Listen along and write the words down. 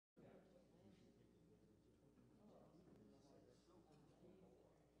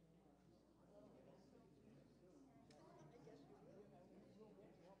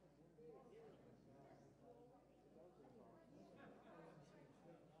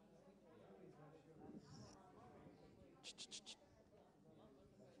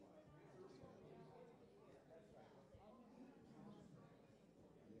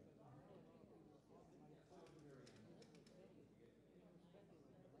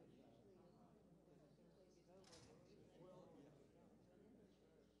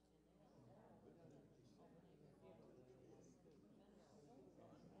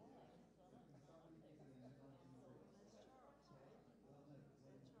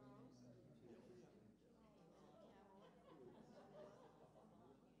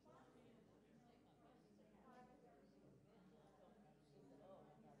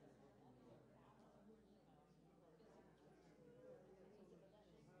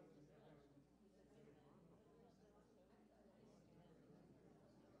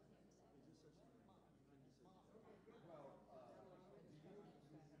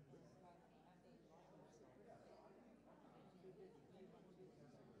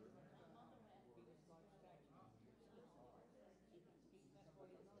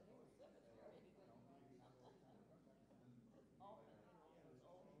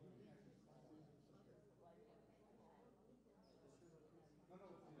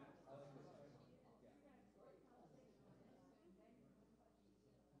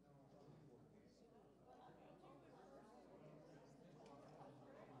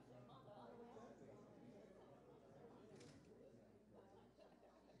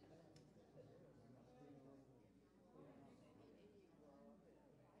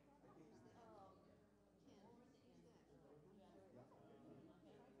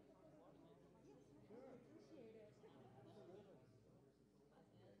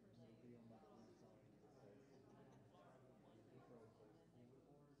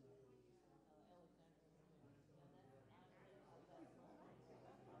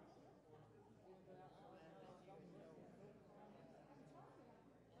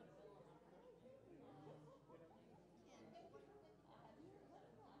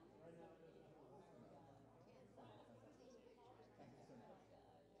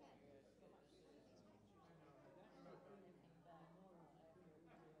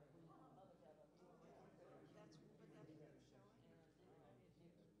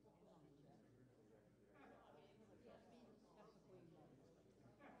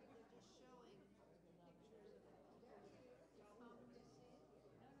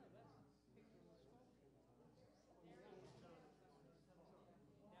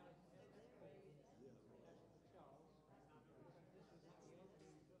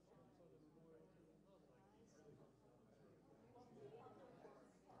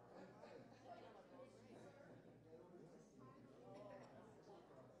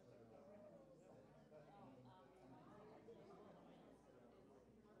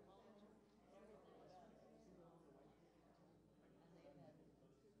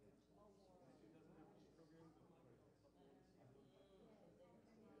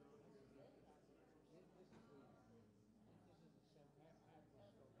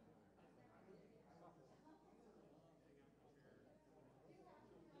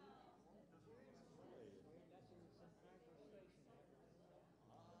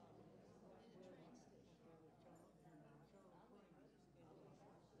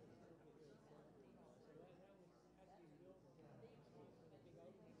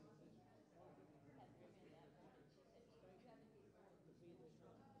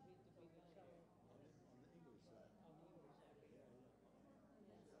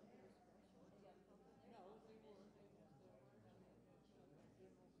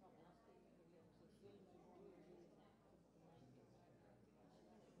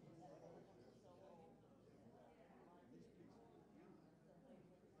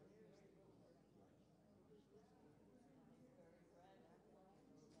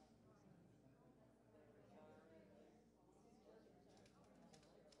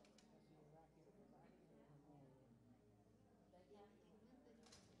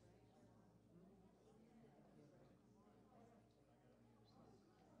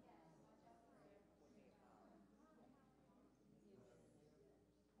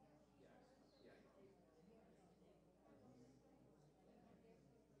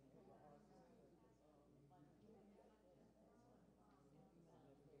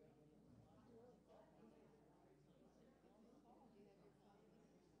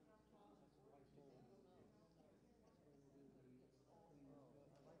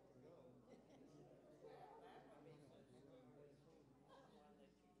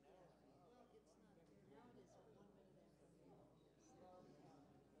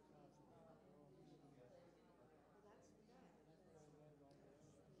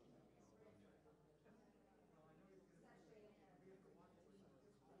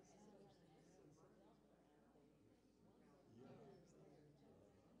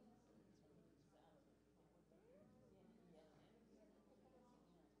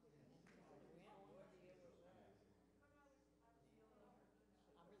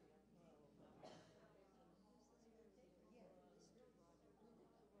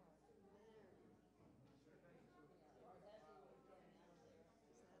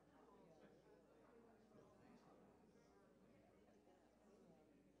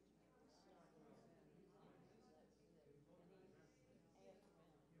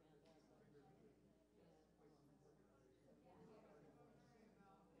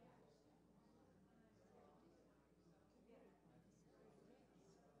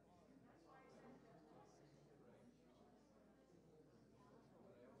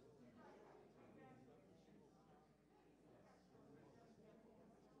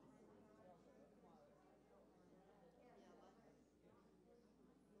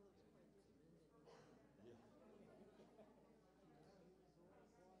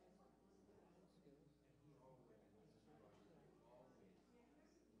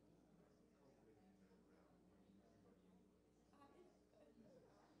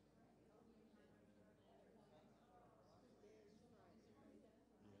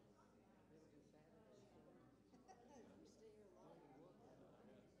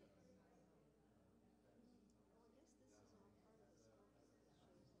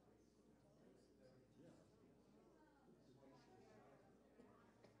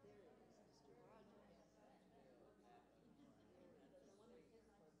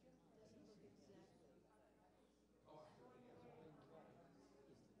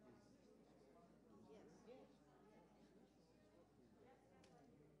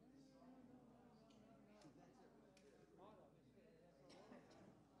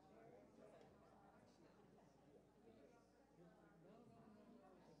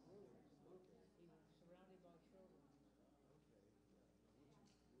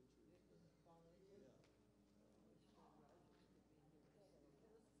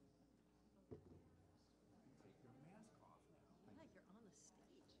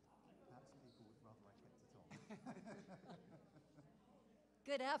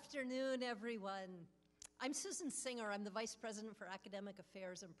Good afternoon, everyone. I'm Susan Singer. I'm the Vice President for Academic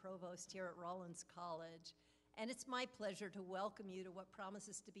Affairs and Provost here at Rollins College. And it's my pleasure to welcome you to what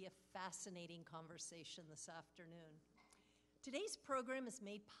promises to be a fascinating conversation this afternoon. Today's program is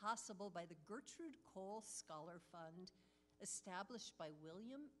made possible by the Gertrude Cole Scholar Fund, established by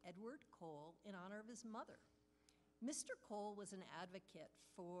William Edward Cole in honor of his mother. Mr. Cole was an advocate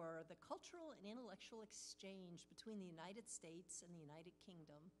for the cultural and intellectual exchange between the United States and the United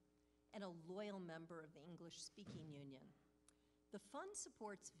Kingdom, and a loyal member of the English-speaking Union. The fund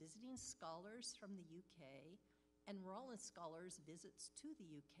supports visiting scholars from the UK and Rollins scholars' visits to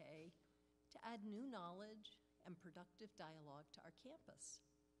the UK to add new knowledge and productive dialogue to our campus.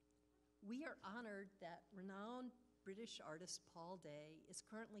 We are honored that renowned British artist Paul Day is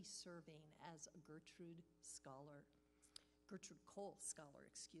currently serving as a Gertrude Cole Scholar,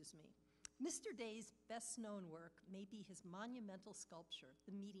 Mr. Day's best-known work may be his monumental sculpture,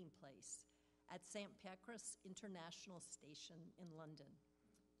 The Meeting Place, at St. Pancras International Station in London.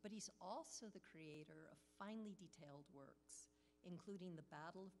 But he's also the creator of finely detailed works, including the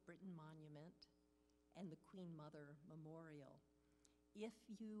Battle of Britain Monument and the Queen Mother Memorial. If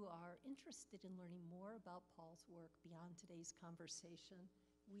you are interested in learning more about Paul's work beyond today's conversation,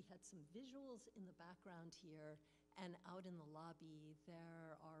 we had some visuals in the background here, and out in the lobby,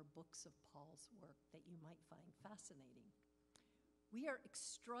 there are books of Paul's work that you might find fascinating. We are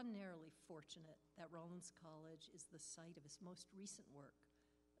extraordinarily fortunate that Rollins College is the site of his most recent work,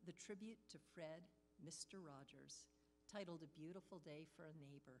 the tribute to Fred, Mr. Rogers, titled A Beautiful Day for a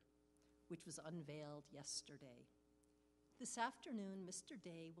Neighbor, which was unveiled yesterday. This afternoon, Mr.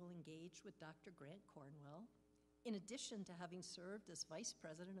 Day will engage with Dr. Grant Cornwell, in addition to having served as Vice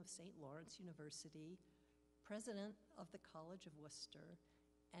President of St. Lawrence University, President of the College of Worcester,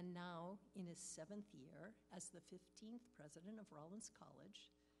 and now in his 7th year as the 15th President of Rollins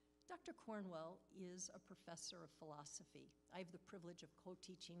College. Dr. Cornwell is a professor of philosophy. I have the privilege of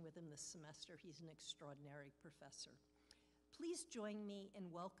co-teaching with him this semester. He's an extraordinary professor. Please join me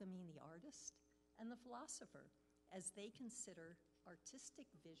in welcoming the artist and the philosopher as they consider artistic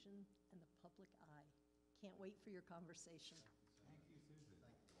vision and the public eye. Can't wait for your conversation. Thank you, Susan.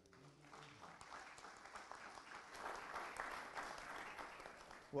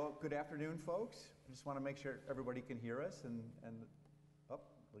 Well, good afternoon, folks. I just want to make sure everybody can hear us, and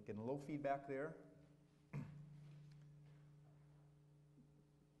we're getting a little feedback there.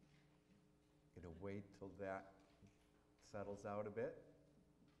 Gonna wait till that settles out a bit.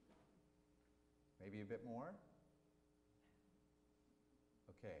 Maybe a bit more.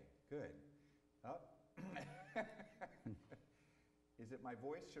 Okay, good. Oh. Is it my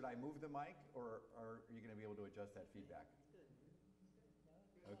voice? Should I move the mic, or are you going to be able to adjust that feedback?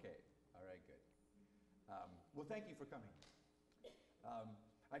 Okay, all right, good. Well, thank you for coming.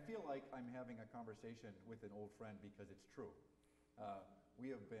 I feel like I'm having a conversation with an old friend because it's true.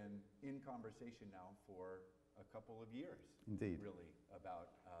 We have been in conversation now for a couple of years, indeed, really,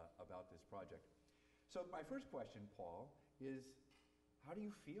 about this project. So my first question, Paul, is how do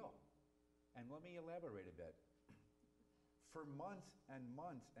you feel? And let me elaborate a bit. For months and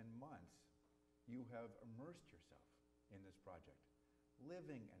months and months, you have immersed yourself in this project,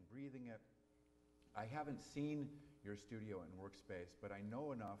 living and breathing it. I haven't seen your studio and workspace, but I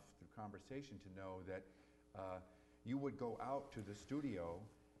know enough through conversation to know that you would go out to the studio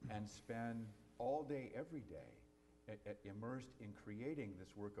and spend all day, every day, immersed in creating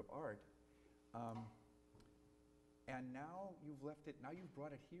this work of art. And now you've left it, now you've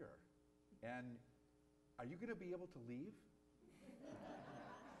brought it here. And are you going to be able to leave?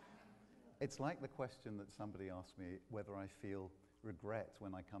 It's like the question that somebody asked me whether I feel regret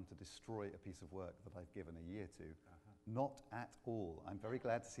when I come to destroy a piece of work that I've given a year to. Not at all. I'm very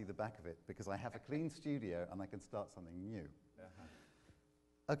glad to see the back of it because I have a clean studio and I can start something new.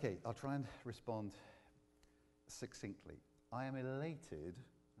 Okay, I'll try and respond succinctly. I am elated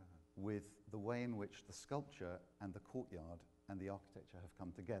with the way in which the sculpture and the courtyard and the architecture have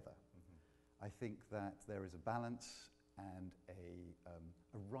come together. I think that there is a balance and a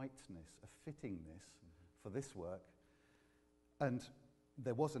rightness, a fittingness for this work. And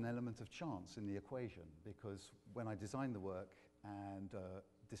there was an element of chance in the equation because when I designed the work and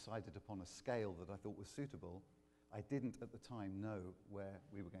decided upon a scale that I thought was suitable, I didn't at the time know where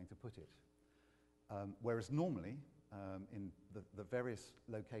we were going to put it. Whereas normally, in the various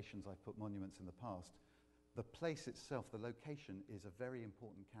locations I've put monuments in the past, the place itself, the location, is a very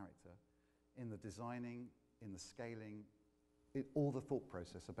important character in the designing, in the scaling, all the thought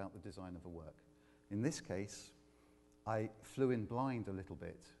process about the design of a work. In this case, I flew in blind a little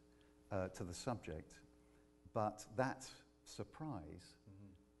bit to the subject, but that surprise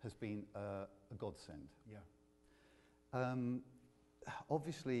has been a godsend. Yeah.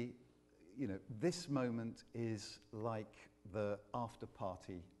 Obviously, you know, this moment is like the after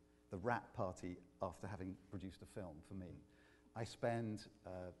party, the wrap party after having produced a film for me. I spend,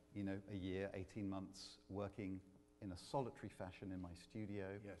 you know, a year, 18 months working in a solitary fashion in my studio.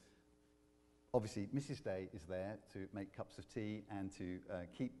 Yes. Obviously, Mrs. Day is there to make cups of tea and to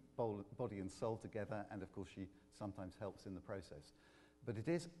keep body and soul together, and of course she sometimes helps in the process. But it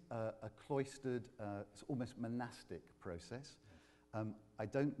is a cloistered, it's almost monastic process. I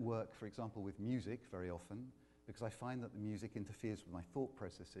don't work, for example, with music very often, because I find that the music interferes with my thought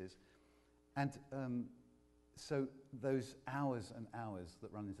processes. And so those hours and hours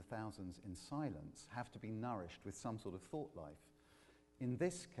that run into thousands in silence have to be nourished with some sort of thought life. In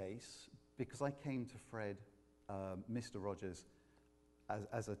this case, because I came to Fred, Mr. Rogers,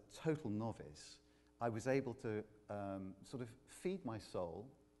 as a total novice, I was able to sort of feed my soul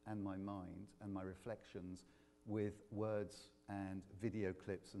and my mind and my reflections with words and video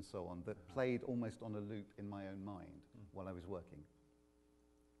clips and so on that played almost on a loop in my own mind while I was working.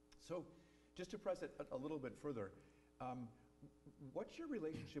 So, just to press it a little bit further, what's your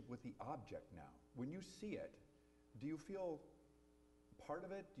relationship with the object now? When you see it, do you feel part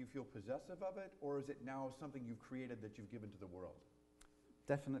of it? Do you feel possessive of it? Or is it now something you've created that you've given to the world?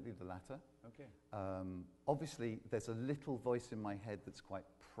 Definitely the latter. Okay. Obviously, there's a little voice in my head that's quite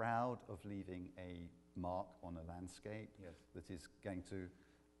proud of leaving a mark on a landscape that is going to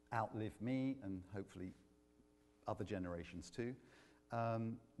outlive me and hopefully other generations too.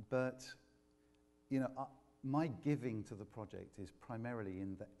 But, you know, my giving to the project is primarily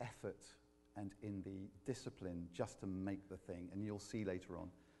in the effort and in the discipline just to make the thing, and you'll see later on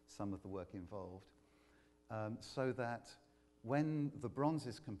some of the work involved, so that when the bronze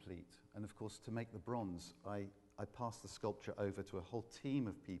is complete, and of course to make the bronze, I pass the sculpture over to a whole team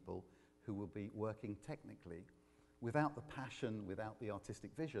of people who will be working technically without the passion, without the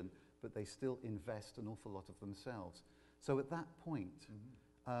artistic vision, but they still invest an awful lot of themselves. So at that point,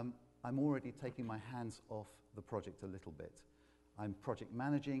 I'm already taking my hands off the project a little bit. I'm project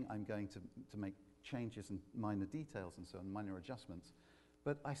managing, I'm going to make changes and minor details and so on, minor adjustments.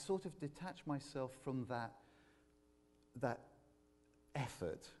 But I sort of detach myself from that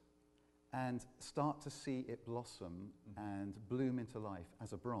effort and start to see it blossom and bloom into life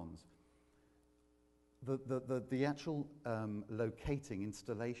as a bronze. The actual locating,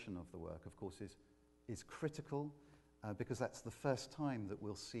 installation of the work, of course, is critical because that's the first time that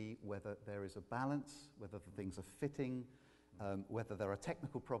we'll see whether there is a balance, whether the things are fitting, whether there are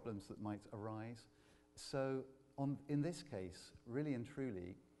technical problems that might arise. So in this case, really and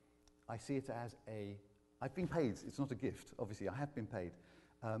truly, I see it as I've been paid, it's not a gift, obviously, I have been paid,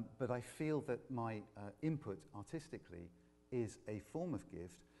 but I feel that my input artistically is a form of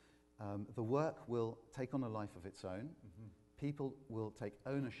gift. The work will take on a life of its own. People will take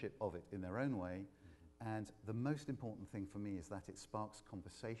ownership of it in their own way. And the most important thing for me is that it sparks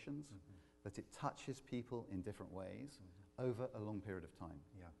conversations, that it touches people in different ways over a long period of time.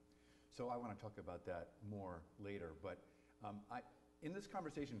 Yeah. So I want to talk about that more later. But in this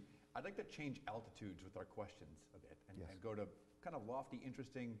conversation, I'd like to change altitudes with our questions a bit and go to kind of lofty,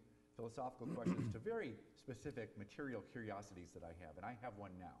 interesting, philosophical questions to very specific material curiosities that I have. And I have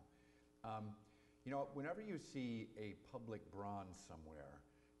one now. You know, whenever you see a public bronze somewhere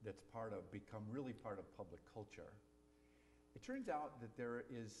that's become really part of public culture, it turns out that there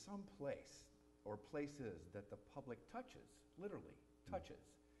is some place or places that the public touches, literally touches,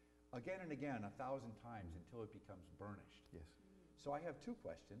 again and again, 1,000 times until it becomes burnished. Yes. So I have two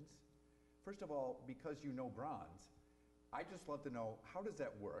questions. First of all, because you know bronze, I just love to know, how does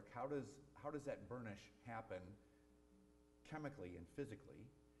that work? How does that burnish happen chemically and physically?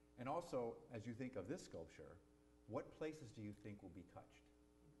 And also, as you think of this sculpture, what places do you think will be touched?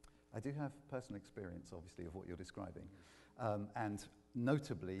 I do have personal experience, obviously, of what you're describing. And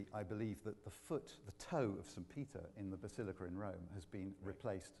notably, I believe that the toe of St. Peter in the Basilica in Rome has been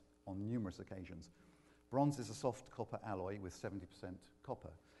replaced on numerous occasions. Bronze is a soft copper alloy with 70%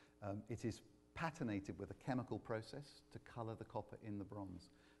 copper. It is patinated with a chemical process to color the copper in the bronze.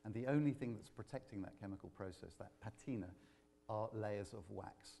 And the only thing that's protecting that chemical process, that patina, are layers of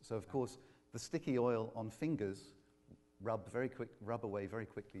wax. So of course, the sticky oil on fingers rub away very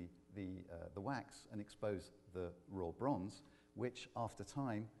quickly the wax and expose the raw bronze, which after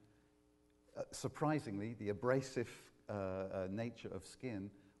time, surprisingly, the abrasive nature of skin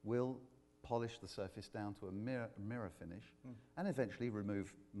will polish the surface down to a mirror finish and eventually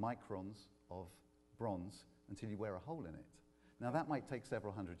remove microns of bronze until you wear a hole in it. Now that might take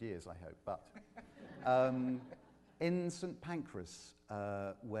several hundred years, I hope, but In St Pancras,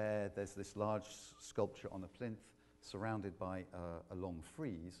 where there's this large sculpture on a plinth surrounded by a long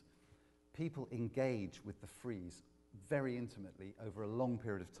frieze, people engage with the frieze very intimately over a long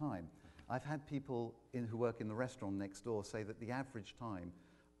period of time. I've had people who work in the restaurant next door say that the average time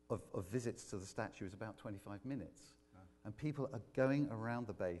of visits to the statue is about 25 minutes. And people are going around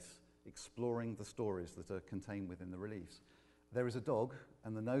the base, exploring the stories that are contained within the reliefs. There is a dog,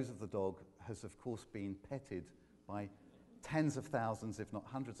 and the nose of the dog has, of course, been petted by tens of thousands, if not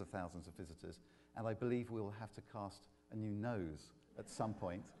hundreds of thousands of visitors, and I believe we will have to cast a new nose at some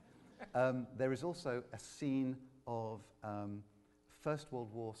point. There is also a scene of First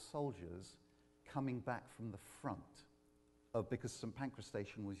World War soldiers coming back from the front, because St Pancras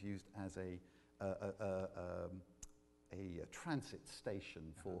Station was used as a transit station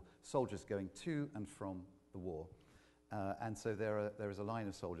for soldiers going to and from the war. And so there is a line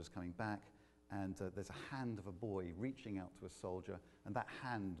of soldiers coming back, and there's a hand of a boy reaching out to a soldier, and that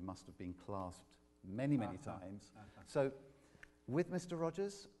hand must have been clasped many, many times. So with Mr.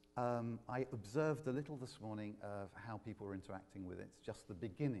 Rogers, I observed a little this morning of how people were interacting with it. It's just the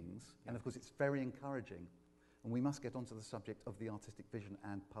beginnings, and of course it's very encouraging. And we must get onto the subject of the artistic vision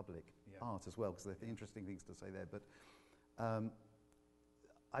and public art as well, because there are interesting things to say there. But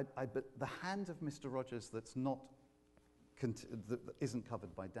but the hand of Mr. Rogers that's not that isn't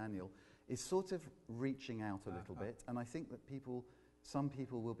covered by Daniel is sort of reaching out a little bit, and I think that some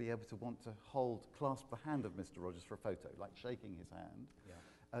people will be able to want to clasp the hand of Mr. Rogers for a photo, like shaking his hand.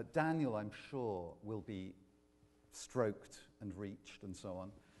 Yeah. Daniel, I'm sure, will be stroked and reached and so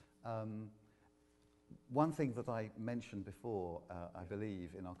on. One thing that I mentioned before, I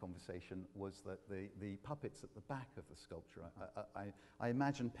believe, in our conversation was that the puppets at the back of the sculpture, I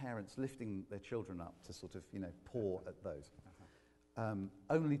imagine parents lifting their children up to sort of, paw at those.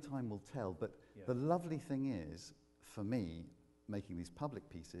 Only time will tell, but the lovely thing is, for me, making these public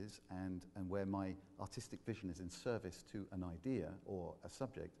pieces and where my artistic vision is in service to an idea or a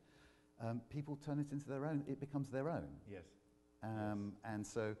subject, people turn it into their own. It becomes their own. Yes. And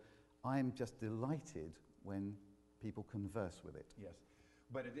so I'm just delighted when people converse with it. Yes,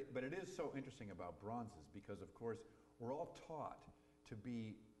 but it is so interesting about bronzes because, of course, we're all taught to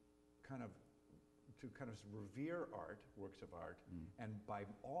be kind of revere art, works of art, and by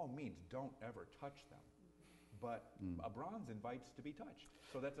all means don't ever touch them. But a bronze invites to be touched,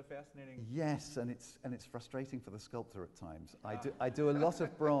 so that's a fascinating. Yes, and it's frustrating for the sculptor at times. I do a lot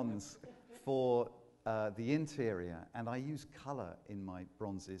of bronze for the interior, and I use colour in my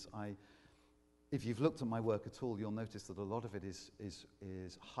bronzes. If you've looked at my work at all, you'll notice that a lot of it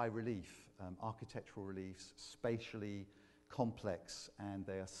is high relief, architectural reliefs, spatially complex, and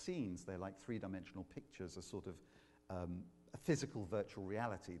they are scenes. They're like three-dimensional pictures, a sort of a physical virtual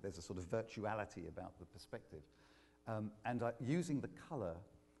reality. There's a sort of virtuality about the perspective. And using the colour,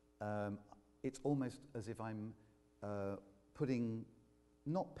 it's almost as if I'm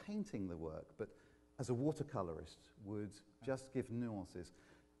not painting the work, but as a watercolorist would just give nuances.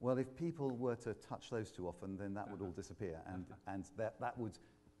 Well, if people were to touch those too often, then that would all disappear, and that would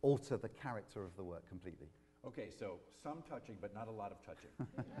alter the character of the work completely. Okay, so some touching, but not a lot of touching.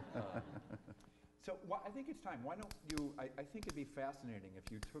 So I think it's time. Why don't you, I think it'd be fascinating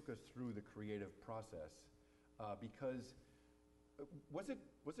if you took us through the creative process, because was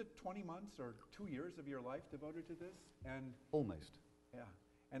it 20 months or 2 years of your life devoted to this? And almost. Yeah.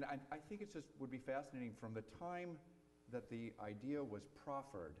 And I think it just would be fascinating from the time that the idea was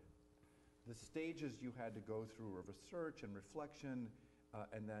proffered, the stages you had to go through of research and reflection,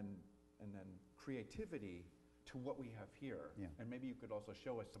 and then creativity to what we have here. Yeah. And maybe you could also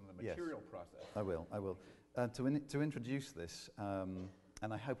show us some of the material process. I will. To introduce this,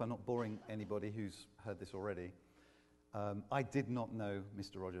 and I hope I'm not boring anybody who's heard this already, I did not know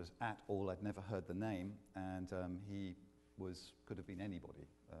Mr. Rogers at all. I'd never heard the name, and he could have been anybody,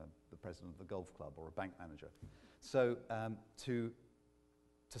 the president of the golf club or a bank manager. So to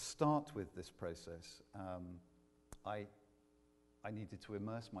start with this process, I needed to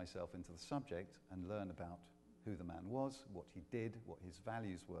immerse myself into the subject and learn about who the man was, what he did, what his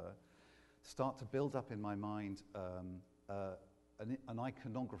values were, start to build up in my mind an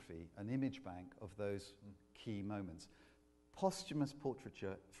iconography, an image bank of those key moments. Posthumous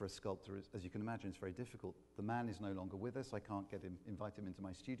portraiture for a sculptor, as you can imagine, is very difficult. The man is no longer with us. I can't invite him into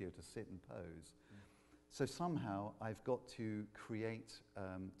my studio to sit and pose. So somehow I've got to create,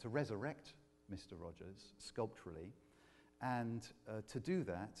 to resurrect Mr. Rogers sculpturally, and to do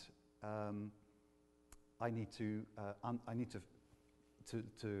that, I need to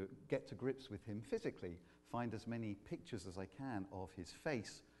get to grips with him physically, find as many pictures as I can of his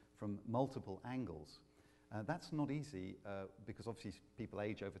face from multiple angles. That's not easy because obviously people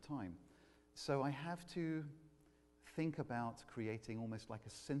age over time. So I have to think about creating almost like a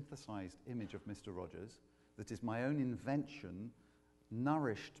synthesized image of Mr. Rogers that is my own invention,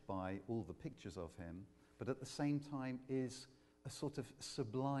 nourished by all the pictures of him, but at the same time is a sort of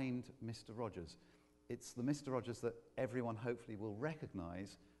sublimed Mr. Rogers. It's the Mr. Rogers that everyone hopefully will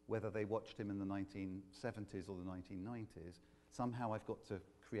recognize, whether they watched him in the 1970s or the 1990s. Somehow I've got to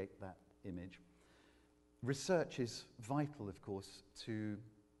create that image. Research is vital, of course, to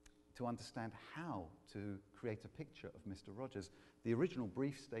understand how to create a picture of Mr. Rogers. The original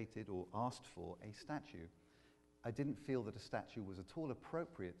brief stated or asked for a statue. I didn't feel that a statue was at all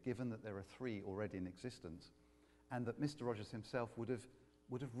appropriate, given that there are 3 already in existence, and that Mr. Rogers himself would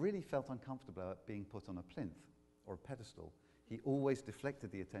have really felt uncomfortable about being put on a plinth or a pedestal. He always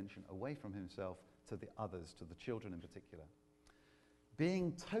deflected the attention away from himself to the others, to the children in particular.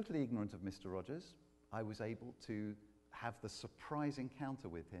 Being totally ignorant of Mr. Rogers, I was able to have the surprise encounter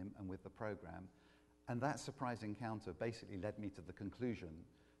with him and with the program, and that surprise encounter basically led me to the conclusion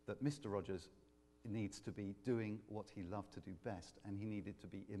that Mr. Rogers needs to be doing what he loved to do best, and he needed to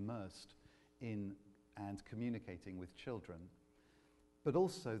be immersed in and communicating with children. But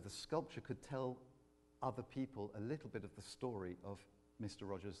also the sculpture could tell other people a little bit of the story of Mr.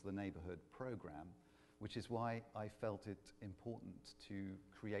 Rogers' The Neighborhood program, which is why I felt it important to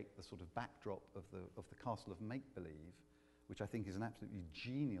create the sort of backdrop of the castle of make-believe, which I think is an absolutely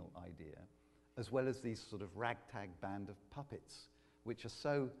genial idea, as well as these sort of ragtag band of puppets, which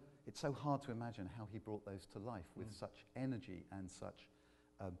are it's so hard to imagine how he brought those to life with such energy and such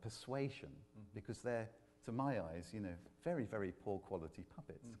persuasion, because they're, to my eyes, very, very poor quality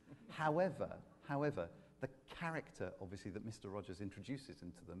puppets. However, the character, obviously, that Mr. Rogers introduces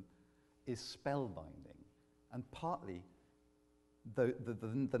into them is spellbinding, and partly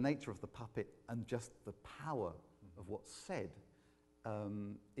the nature of the puppet and just the power of what's said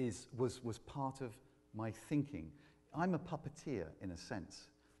was part of my thinking. I'm a puppeteer in a sense.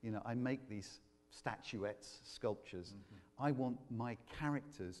 I make these statuettes, sculptures. I want my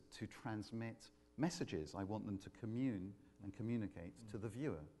characters to transmit messages. I want them to commune and communicate to the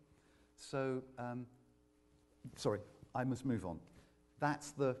viewer. So, sorry, I must move on.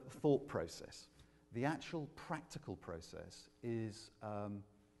 That's the thought process. The actual practical process is,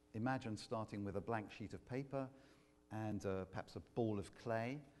 imagine starting with a blank sheet of paper and perhaps a ball of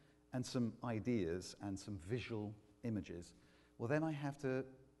clay and some ideas and some visual images. Well, then I have to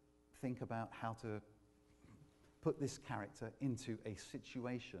think about how to put this character into a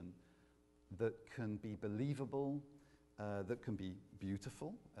situation that can be believable, that can be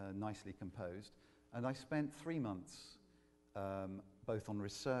beautiful, nicely composed. And I spent 3 months both on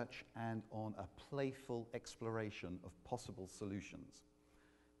research and on a playful exploration of possible solutions.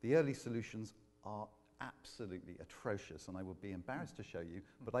 The early solutions are absolutely atrocious, and I would be embarrassed to show you,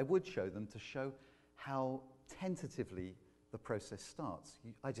 but I would show them to show how tentatively the process starts.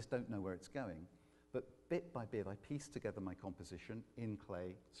 I just don't know where it's going. But bit by bit, I piece together my composition in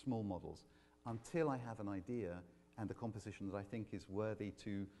clay, small models, until I have an idea and a composition that I think is worthy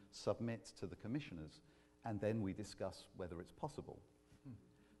to submit to the commissioners, and then we discuss whether it's possible.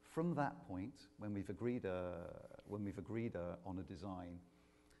 From that point, when we've agreed on a design,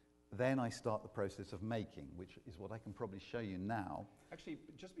 then I start the process of making, which is what I can probably show you now. Actually,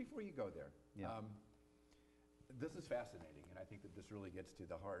 just before you go there, this is fascinating, and I think that this really gets to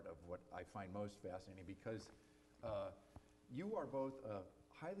the heart of what I find most fascinating, because you are both a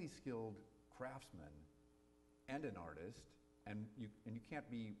highly skilled craftsman and an artist, and you can't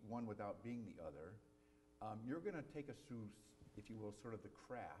be one without being the other. You're going to take us through, if you will, sort of the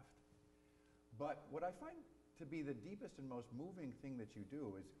craft. But what I find to be the deepest and most moving thing that you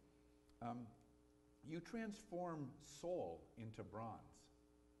do is you transform soul into bronze,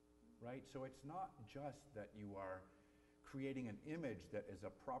 right? So it's not just that you are creating an image that is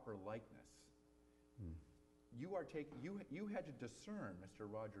a proper likeness. You are you had to discern Mr.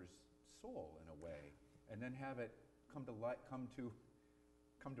 Rogers' soul in a way, and then have it come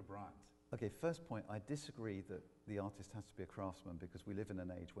to bronze. Okay, first point, I disagree that the artist has to be a craftsman, because we live in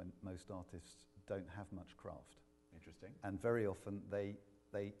an age when most artists don't have much craft. Interesting. And very often they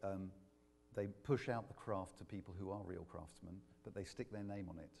push out the craft to people who are real craftsmen, but they stick their name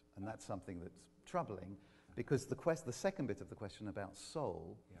on it. And that's something that's troubling, because the second bit of the question about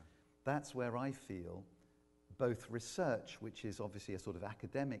soul, that's where I feel both research, which is obviously a sort of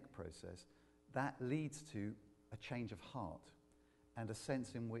academic process, that leads to a change of heart and a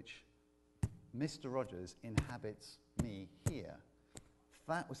sense in which Mr. Rogers inhabits me here.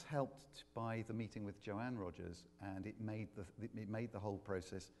 That was helped by the meeting with Joanne Rogers, and it made the whole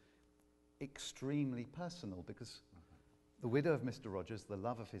process extremely personal, because the widow of Mr. Rogers, the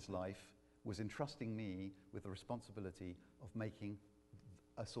love of his life, was entrusting me with the responsibility of making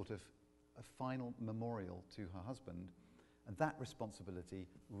a sort of a final memorial to her husband. And that responsibility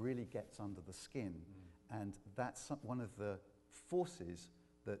really gets under the skin. And that's one of the forces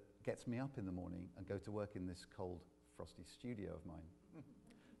that gets me up in the morning and go to work in this cold, frosty studio of mine.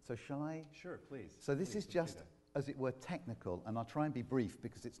 So shall I? Sure, please. So this Please, is let's do just, that. as it were, technical, and I'll try and be brief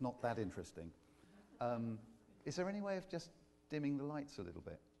because it's not that interesting. Is there any way of just dimming the lights a little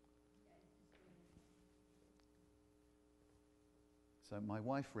bit? So my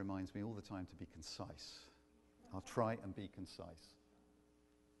wife reminds me all the time to be concise. I'll try and be concise.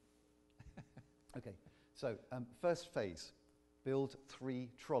 Okay, so first phase, build 3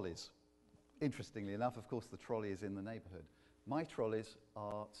 trolleys. Interestingly enough, of course, the trolley is in the neighborhood. My trolleys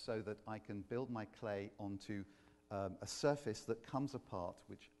are so that I can build my clay onto a surface that comes apart,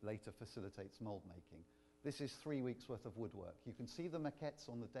 which later facilitates mold making. This is 3 weeks' worth of woodwork. You can see the maquettes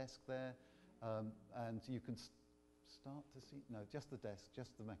on the desk there, and you can start to see, no, just the desk,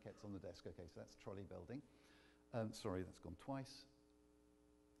 just the maquettes on the desk. Okay, so that's trolley building. Sorry, that's gone twice.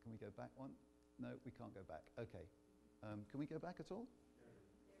 Can we go back one? No, we can't go back. Okay. Can we go back at all?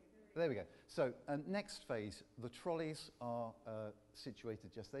 There we go. So next phase, the trolleys are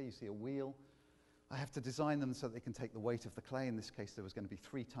situated just there. You see a wheel. I have to design them so that they can take the weight of the clay. In this case, there was going to be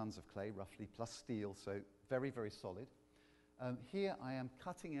 3 tons of clay, roughly, plus steel, so very, very solid. Here I am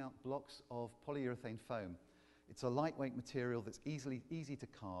cutting out blocks of polyurethane foam. It's a lightweight material that's easy to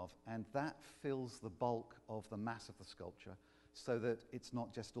carve, and that fills the bulk of the mass of the sculpture so that it's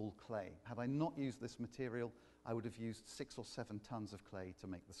not just all clay. Had I not used this material, I would have used 6 or 7 tons of clay to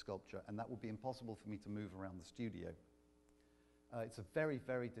make the sculpture, and that would be impossible for me to move around the studio. It's a very,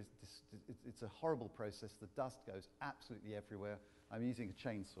 it's a horrible process. The dust goes absolutely everywhere. I'm using a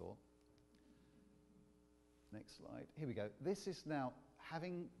chainsaw. Next slide. Here we go. This is now,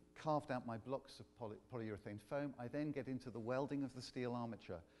 having carved out my blocks of polyurethane foam, I then get into the welding of the steel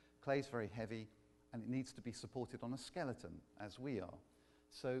armature. Clay is very heavy, and it needs to be supported on a skeleton, as we are.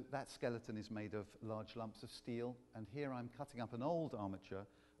 So that skeleton is made of large lumps of steel, and here I'm cutting up an old armature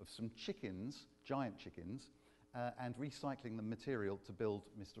of some chickens, giant chickens, and recycling the material to build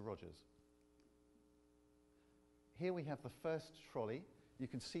Mr. Rogers. Here we have the first trolley. You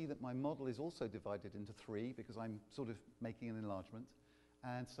can see that my model is also divided into 3 because I'm sort of making an enlargement.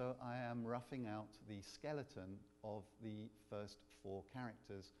 And so I am roughing out the skeleton of the first 4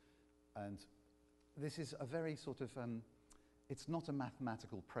 characters. And this is a very sort of, it's not a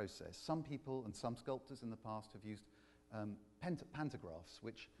mathematical process. Some people and some sculptors in the past have used pantographs,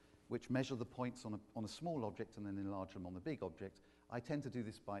 which measure the points on a small object and then enlarge them on the big object. I tend to do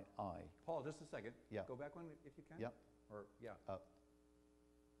this by eye. Paul, just a second. Yeah. Go back one if you can. Yep. Or, yeah.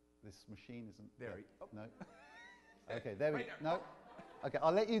 This machine isn't... There. Yeah. Oh. No? Okay, there we go. Right No? Okay,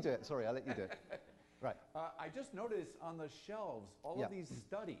 I'll let you do it. Sorry, I'll let you do it. Right. I just noticed on the shelves, all of these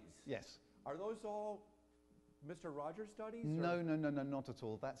studies. Yes. Are those all Mr. Rogers studies? No, not at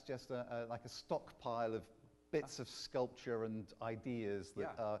all. That's just like a stockpile of bits of sculpture and ideas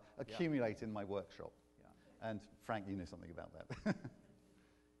that accumulate in my workshop. Yeah. And Frank, you know something about that.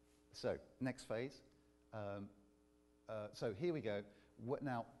 So, next phase. So here we go.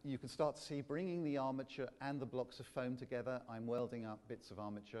 Now, you can start to see bringing the armature and the blocks of foam together. I'm welding up bits of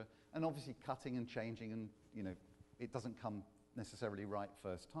armature and obviously cutting and changing, and, you know, it doesn't come necessarily right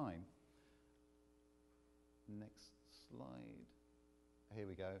first time. Next slide. Here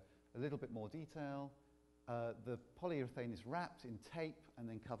we go. A little bit more detail. The polyurethane is wrapped in tape and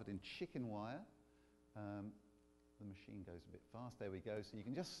then covered in chicken wire. The machine goes a bit fast. There we go. So you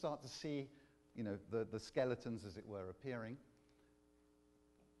can just start to see, you know, the skeletons, as it were, appearing.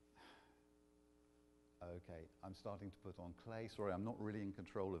 Okay, I'm starting to put on clay. Sorry, I'm not really in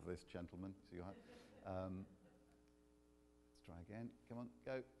control of this, gentlemen. So you have, let's try again. Come on,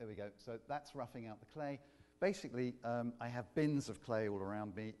 go. There we go. So that's roughing out the clay. Basically, I have bins of clay all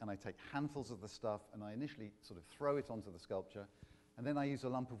around me, and I take handfuls of the stuff, and I initially sort of throw it onto the sculpture, and then I use a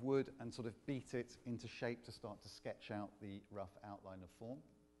lump of wood and sort of beat it into shape to start to sketch out the rough outline of form.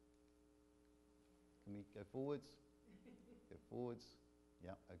 Can we go forwards? Go forwards.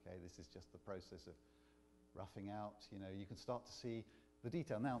 Yeah, okay, this is just the process of roughing out. You know, you can start to see the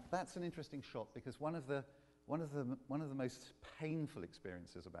detail. Now, that's an interesting shot because one of the most painful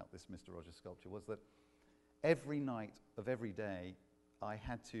experiences about this Mr. Rogers sculpture was that every night of every day, I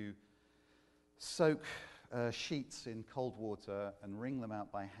had to soak sheets in cold water and wring them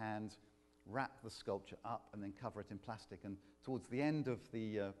out by hand, wrap the sculpture up, and then cover it in plastic. And towards the end of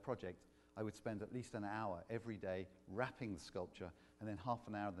the project, I would spend at least an hour every day wrapping the sculpture and then half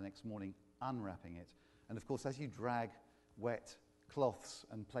an hour the next morning unwrapping it. And of course, as you drag wet cloths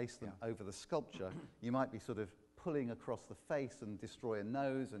and place them over the sculpture, you might be sort of pulling across the face and destroy a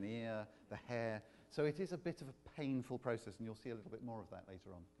nose, an ear, the hair. So it is a bit of a painful process, and you'll see a little bit more of that later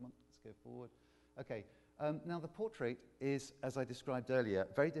on. Come on, let's go forward. Okay, now the portrait is, as I described earlier,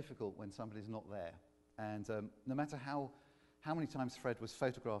 very difficult when somebody's not there. And no matter how many times Fred was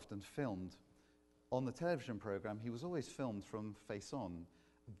photographed and filmed, on the television program, he was always filmed from face on.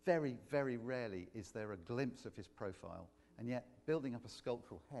 Very, very rarely is there a glimpse of his profile. And yet, building up a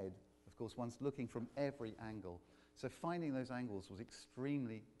sculptural head, of course, one's looking from every angle. So finding those angles was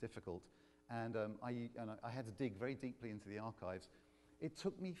extremely difficult. And I had to dig very deeply into the archives. It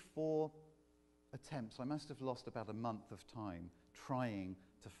took me 4 attempts. I must have lost about a month of time trying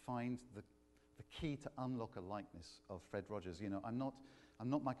to find the key to unlock a likeness of Fred Rogers. You know, I'm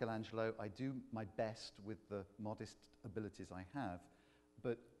not Michelangelo. I do my best with the modest abilities I have,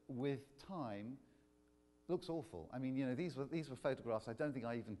 but with time, looks awful. I mean, you know, these were photographs. I don't think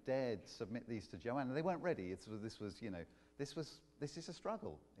I even dared submit these to Joanna. They weren't ready. This is a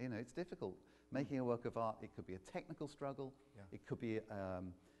struggle. You know, it's difficult. Making a work of art, it could be a technical struggle. Yeah. It could be a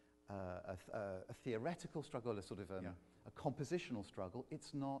theoretical struggle, a sort of a compositional struggle.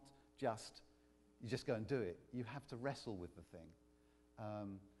 It's not just, you just go and do it. You have to wrestle with the thing.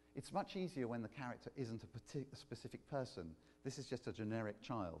 It's much easier when the character isn't a specific person. This is just a generic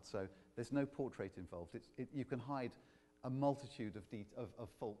child, so there's no portrait involved. You can hide a multitude of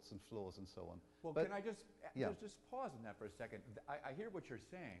faults and flaws and so on. Well, but can I just pause on that for a second? I hear what you're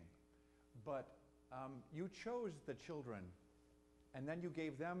saying, but you chose the children, and then you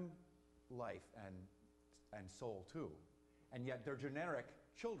gave them life and soul too, and yet they're generic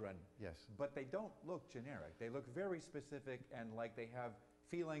children. Yes. But they don't look generic. They look very specific and like they have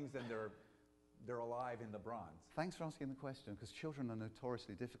feelings, and they're alive in the bronze. Thanks for asking the question, because children are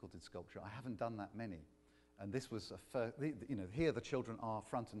notoriously difficult in sculpture. I haven't done that many. And this was here the children are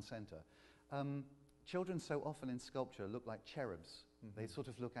front and center. Children so often in sculpture look like cherubs. Mm-hmm. They sort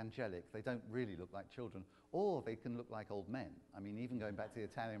of look angelic. They don't really look like children. Or they can look like old men. I mean, even going back to the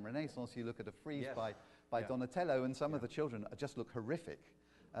Italian Renaissance, you look at a frieze by Donatello, and some of the children just look horrific.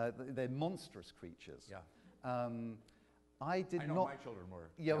 They're monstrous creatures. Yeah. I know my children were.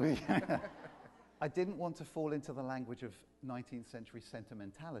 Yeah. I didn't want to fall into the language of 19th century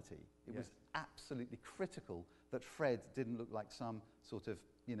sentimentality. It was absolutely critical that Fred didn't look like some sort of,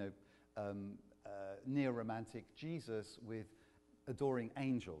 neo-romantic Jesus with adoring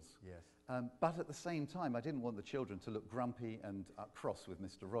angels. Yes. But at the same time, I didn't want the children to look grumpy and cross with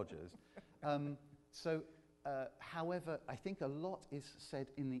Mr. Rogers. However, I think a lot is said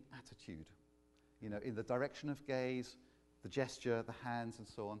in the attitude, in the direction of gaze, the gesture, the hands, and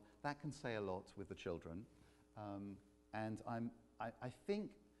so on. That can say a lot with the children. And I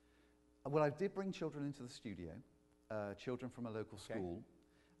think, well, I did bring children into the studio, children from a local school.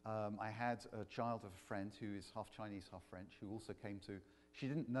 I had a child of a friend who is half Chinese, half French, who also came to, she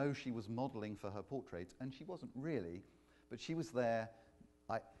didn't know she was modeling for her portrait, and she wasn't really, but she was there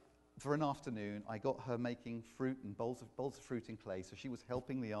for an afternoon. I got her making fruit and bowls of fruit in clay, so she was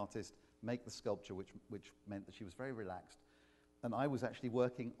helping the artist make the sculpture, which meant that she was very relaxed. And I was actually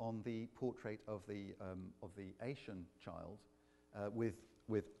working on the portrait of the Asian child with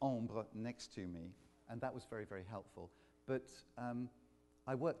ombre next to me, and that was very, very helpful. But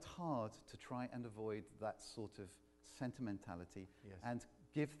I worked hard to try and avoid that sort of sentimentality and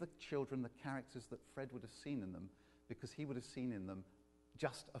give the children the characters that Fred would have seen in them, because he would have seen in them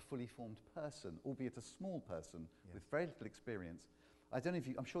just a fully formed person, albeit a small person with very little experience. I don't know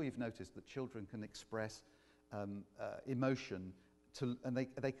if I'm sure you've noticed that children can express emotion, and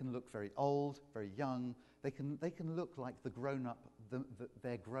they can look very old, very young. They can look like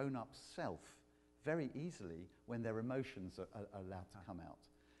their grown-up self very easily when their emotions are allowed to come out.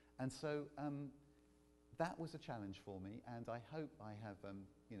 And so that was a challenge for me, and I hope I have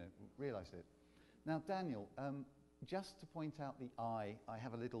realized it. Now, Daniel, just to point out the eye,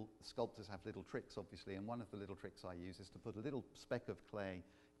 sculptors have little tricks, obviously, and one of the little tricks I use is to put a little speck of clay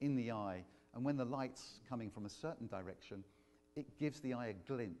in the eye, and when the light's coming from a certain direction, it gives the eye a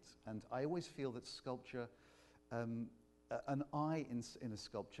glint. And I always feel that sculpture, an eye in a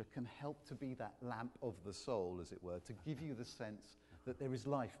sculpture can help to be that lamp of the soul, as it were, to give you the sense that there is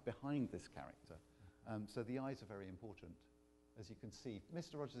life behind this character. So the eyes are very important, as you can see.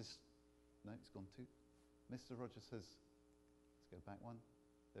 Mr. Rogers, no, it's gone too. Mr. Rogers has, let's go back one.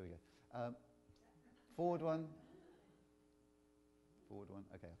 There we go. Forward one. Forward one.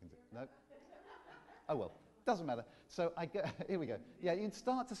 Okay, I can do it. No. Oh well, doesn't matter. So here we go. Yeah, you can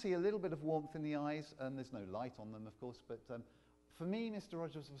start to see a little bit of warmth in the eyes, and there's no light on them, of course, but For me, Mr.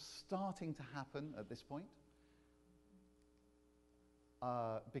 Rogers was starting to happen at this point.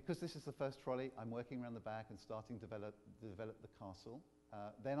 Because this is the first trolley, I'm working around the back and starting to develop the castle.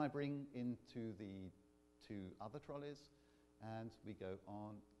 Then I bring into the 2 other trolleys, and we go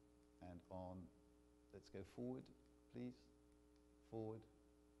on and on. Let's go forward, please. Forward.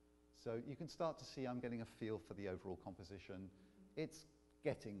 So you can start to see I'm getting a feel for the overall composition. It's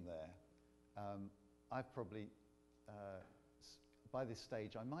getting there. I've probably, by this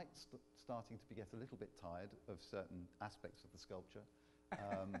stage, I might starting to get a little bit tired of certain aspects of the sculpture.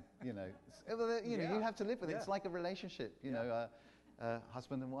 You know, you have to live with it. It's like a relationship, you know,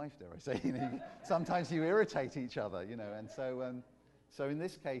 husband and wife, dare I say. You know, sometimes you irritate each other, you know, and so, so in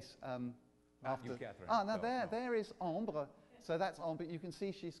this case, after you, Catherine. no, there is Ambre. So that's Ambre. You can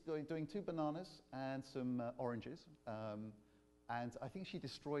see she's doing 2 bananas and some oranges, and I think she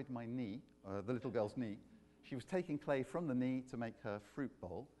destroyed my knee, the little girl's knee. She was taking clay from the knee to make her fruit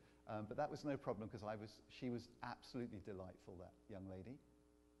bowl. But that was no problem because she was absolutely delightful, that young lady.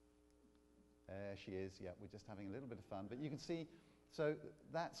 There she is, yeah, we're just having a little bit of fun. But you can see, so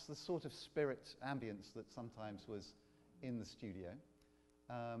that's the sort of spirit ambience that sometimes was in the studio.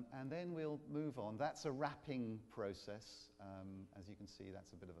 And then we'll move on. That's a wrapping process. As you can see,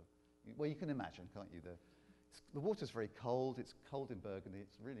 that's a bit of a, well, you can imagine, can't you? The water's very cold. It's cold in Burgundy.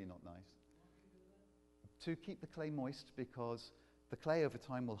 It's really not nice. To keep the clay moist, because the clay over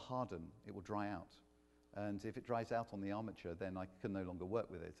time will harden, it will dry out. And if it dries out on the armature, then I can no longer work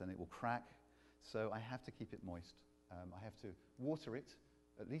with it and it will crack. So I have to keep it moist. I have to water it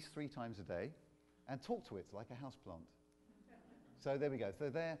at least 3 times a day and talk to it like a houseplant. So there we go. So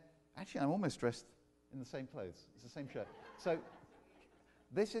there, actually I'm almost dressed in the same clothes. It's the same shirt. So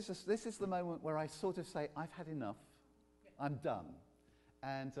this is the moment where I sort of say, I've had enough, I'm done.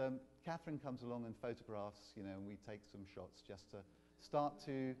 And Catherine comes along and photographs, you know, and we take some shots just to start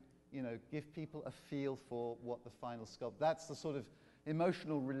to, you know, give people a feel for what the final sculpt. That's the sort of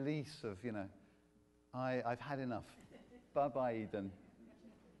emotional release of, you know, I've had enough. Bye-bye, Eden.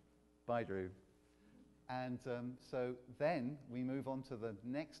 Bye, Drew. And so then we move on to the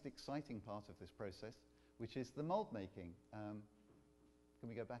next exciting part of this process, which is the mold making. Can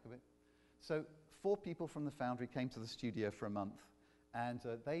we go back a bit? So 4 people from the foundry came to the studio for a month, and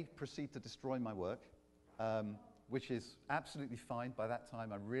they proceed to destroy my work, which is absolutely fine. By that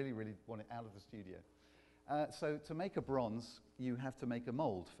time, I really, really want it out of the studio. So to make a bronze, you have to make a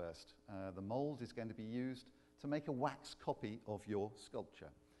mold first. The mold is going to be used to make a wax copy of your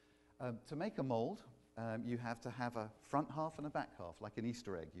sculpture. To make a mold, you have to have a front half and a back half, like an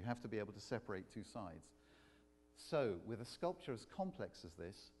Easter egg. You have to be able to separate 2 sides. So with a sculpture as complex as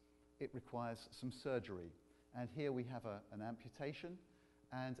this, it requires some surgery. And here we have an amputation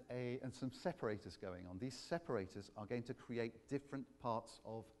and some separators going on. These separators are going to create different parts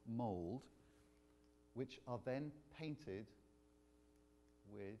of mold, which are then painted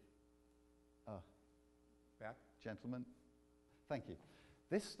with, back, gentlemen, thank you.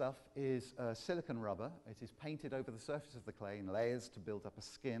 This stuff is silicon rubber. It is painted over the surface of the clay in layers to build up a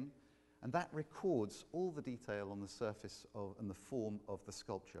skin, and that records all the detail on the surface and the form of the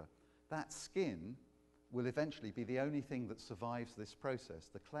sculpture. That skin will eventually be the only thing that survives this process.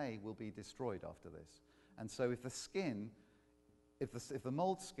 The clay will be destroyed after this. And so if the skin, if the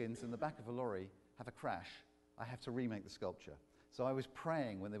mold skins in the back of a lorry have a crash, I have to remake the sculpture. So I was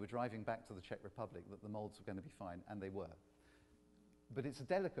praying when they were driving back to the Czech Republic that the molds were going to be fine, and they were. But it's a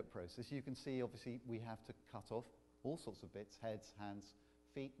delicate process. You can see, obviously, we have to cut off all sorts of bits, heads, hands,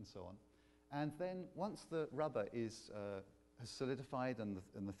 feet, and so on. And then once the rubber has solidified and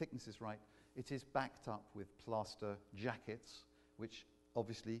the thickness is right, it is backed up with plaster jackets, which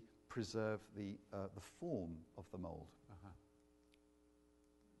obviously preserve the form of the mold.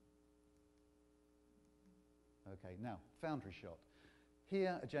 Okay, now, foundry shot.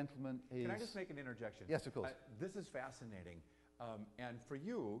 Here, a gentleman is... Can I just make an interjection? Yes, of course. This is fascinating. And for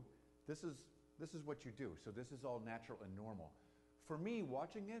you, this is what you do. So this is all natural and normal. For me,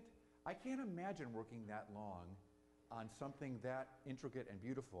 watching it, I can't imagine working that long on something that intricate and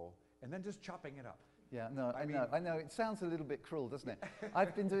beautiful and then just chopping it up. Yeah, no, I know. It sounds a little bit cruel, doesn't it?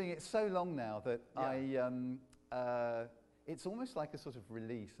 I've been doing it so long now that it's almost like a sort of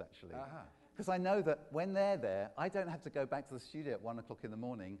release, actually. Because I know that when they're there, I don't have to go back to the studio at 1 o'clock in the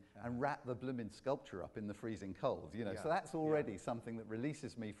morning and wrap the blooming sculpture up in the freezing cold, you know. So that's already something that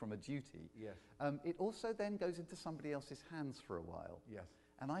releases me from a duty. Yes. It also then goes into somebody else's hands for a while. Yes.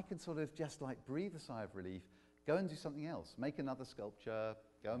 And I can sort of just like breathe a sigh of relief, go and do something else, make another sculpture,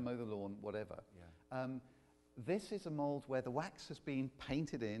 go and mow the lawn, whatever. Yeah. This is a mold where the wax has been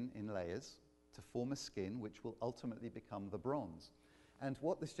painted in layers, to form a skin which will ultimately become the bronze. And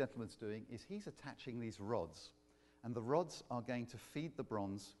what this gentleman's doing is he's attaching these rods, and the rods are going to feed the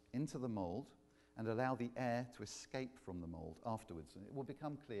bronze into the mold and allow the air to escape from the mold afterwards. And it will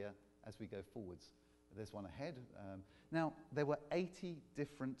become clear as we go forwards. There's one ahead. Now, there were 80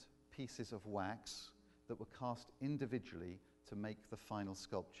 different pieces of wax that were cast individually to make the final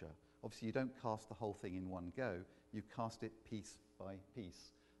sculpture. Obviously, you don't cast the whole thing in one go. You cast it piece by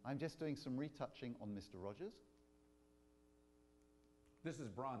piece. I'm just doing some retouching on Mr. Rogers. This is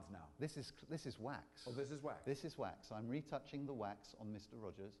bronze now. This is wax. Oh, this is wax. This is wax. I'm retouching the wax on Mr.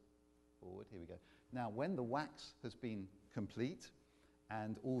 Rogers. Forward, here we go. Now, when the wax has been complete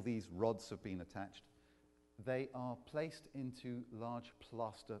and all these rods have been attached, they are placed into large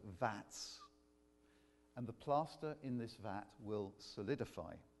plaster vats. And the plaster in this vat will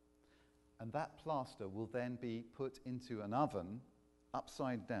solidify. And that plaster will then be put into an oven,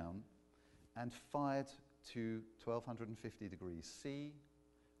 upside down, and fired to 1250 degrees C,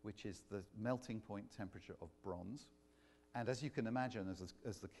 which is the melting point temperature of bronze. And as you can imagine,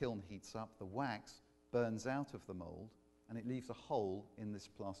 as the kiln heats up, the wax burns out of the mold, and it leaves a hole in this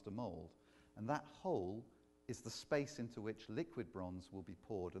plaster mold. And that hole is the space into which liquid bronze will be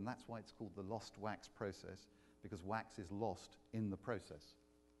poured, and that's why it's called the lost wax process, because wax is lost in the process.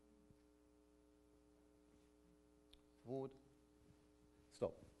 Forward.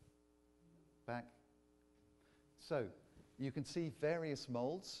 Stop. Back. So, you can see various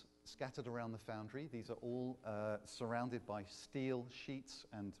molds scattered around the foundry. These are all surrounded by steel sheets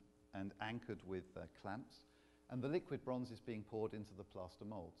and anchored with clamps. And the liquid bronze is being poured into the plaster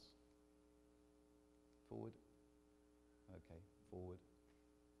molds. Forward. Okay, forward.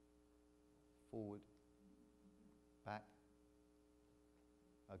 Forward. Back.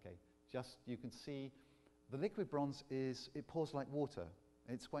 Okay, just you can see the liquid bronze it pours like water.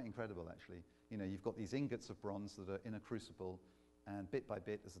 It's quite incredible, actually. You know, you've got these ingots of bronze that are in a crucible, and bit by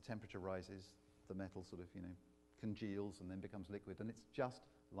bit, as the temperature rises, the metal sort of, congeals and then becomes liquid, and it's just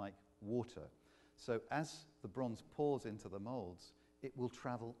like water. So as the bronze pours into the molds, it will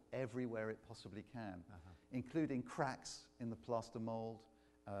travel everywhere it possibly can, including cracks in the plaster mold,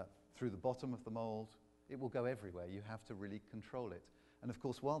 through the bottom of the mold. It will go everywhere. You have to really control it. And of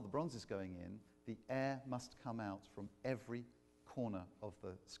course, while the bronze is going in, the air must come out from every corner of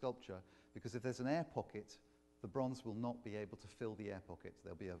the sculpture, because if there's an air pocket, the bronze will not be able to fill the air pocket.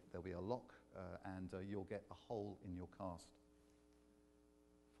 There'll be a lock, and you'll get a hole in your cast.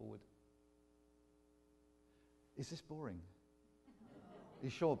 Forward. Is this boring? Are you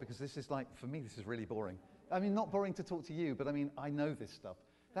sure? Because this is like, for me, this is really boring. I mean, not boring to talk to you, but I mean, I know this stuff.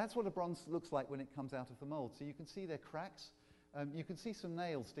 That's what a bronze looks like when it comes out of the mold. So you can see there are cracks. You can see some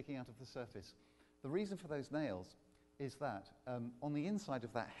nails sticking out of the surface. The reason for those nails is that on the inside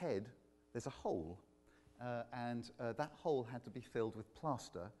of that head, there's a hole. And that hole had to be filled with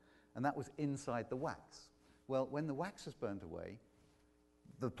plaster, and that was inside the wax. Well, when the wax is burned away,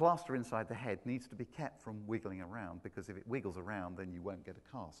 the plaster inside the head needs to be kept from wiggling around, because if it wiggles around, then you won't get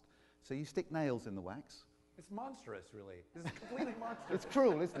a cast. So you stick nails in the wax. It's monstrous, really. It's completely monstrous. It's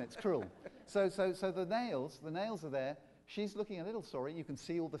cruel, isn't it? It's cruel. So the nails are there. She's looking a little sorry. You can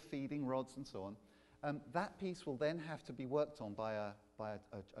see all the feeding rods and so on. That piece will then have to be worked on by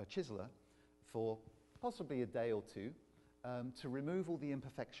a chiseler for possibly a day or two, to remove all the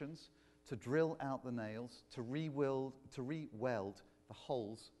imperfections, to drill out the nails, to re-weld the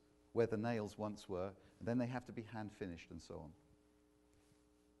holes where the nails once were, and then they have to be hand-finished and so on.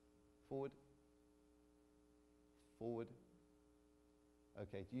 Forward. Forward.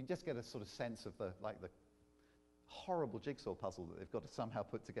 Okay, you just get a sort of sense of the horrible jigsaw puzzle that they've got to somehow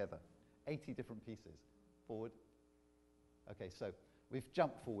put together. 80 different pieces. Forward. Okay, so we've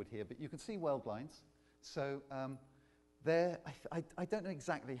jumped forward here, but you can see weld lines. So I don't know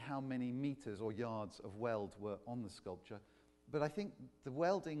exactly how many meters or yards of weld were on the sculpture, but I think the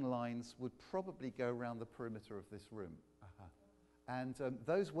welding lines would probably go around the perimeter of this room. And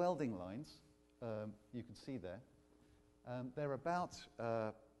those welding lines, you can see there, they're about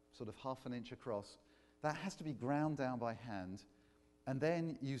sort of half an inch across. That has to be ground down by hand, and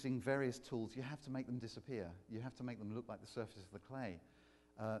then using various tools, you have to make them disappear. You have to make them look like the surface of the clay.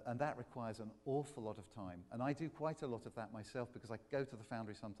 And that requires an awful lot of time. And I do quite a lot of that myself, because I go to the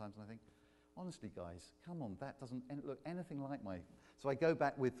foundry sometimes and I think, honestly, guys, come on, that doesn't look anything like my... So I go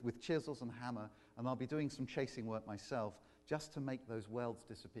back with chisels and hammer, and I'll be doing some chasing work myself just to make those welds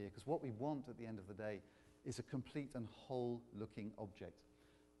disappear. Because what we want at the end of the day is a complete and whole-looking object.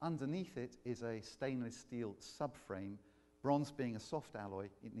 Underneath it is a stainless steel subframe. Bronze being a soft alloy,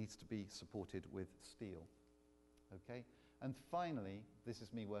 it needs to be supported with steel. Okay? And finally, this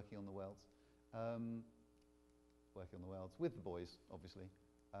is me working on the welds. working on the welds with the boys, obviously.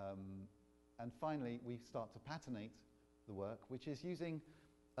 And finally, we start to patinate the work, which is using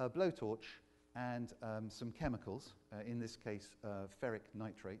a blowtorch and some chemicals, in this case ferric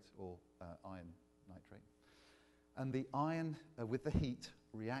nitrate or iron nitrate. And the iron, with the heat,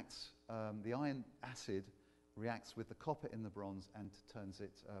 reacts, the iron acid reacts with the copper in the bronze and turns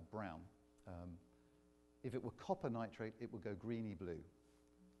it brown. If it were copper nitrate, it would go greeny-blue.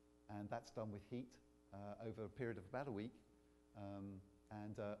 And that's done with heat over a period of about a week.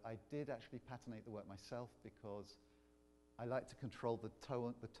 I did actually patinate the work myself because I like to control the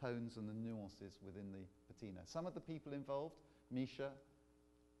tones and the nuances within the patina. Some of the people involved, Misha,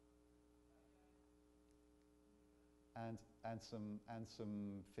 and some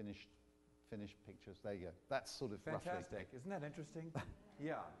finished pictures. There you go. That's sort of fantastic. Roughly. Isn't that interesting?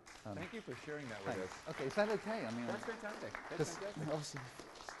 Yeah. Thank you for sharing that with us. Okay, is that okay? I mean, that's fantastic. That's fantastic. Obviously,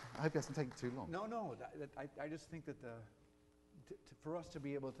 I hope it doesn't take too long. No. I just think that for us to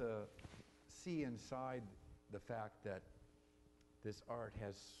be able to see inside the fact that this art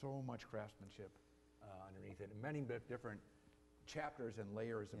has so much craftsmanship underneath it, and many different chapters and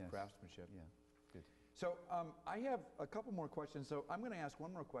layers of craftsmanship. Yeah, good. So I have a couple more questions. So I'm going to ask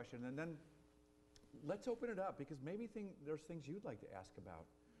one more question, and then let's open it up, because maybe there's things you'd like to ask about,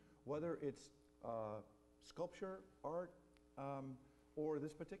 whether it's sculpture, art, or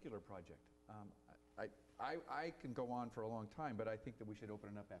this particular project. I can go on for a long time, but I think that we should open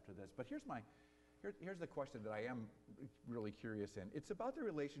it up after this. But here's the question that I am really curious in. It's about the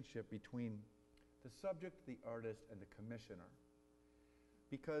relationship between the subject, the artist, and the commissioner.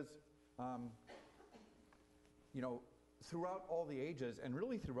 Because, throughout all the ages, and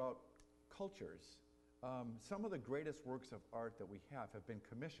really throughout cultures, some of the greatest works of art that we have been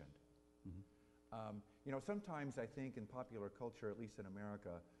commissioned. Mm-hmm. Sometimes I think in popular culture, at least in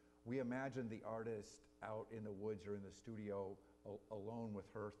America, we imagine the artist out in the woods or in the studio alone with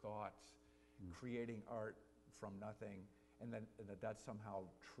her thoughts, creating art from nothing, and that's somehow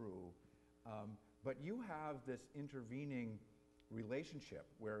true. But you have this intervening relationship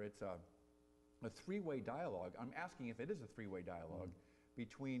where it's a three-way dialogue. I'm asking if it is a three-way dialogue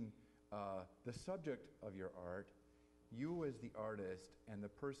between the subject of your art, you as the artist, and the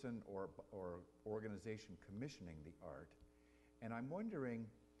person or organization commissioning the art. And I'm wondering,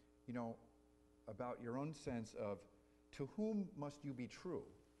 about your own sense of, to whom must you be true?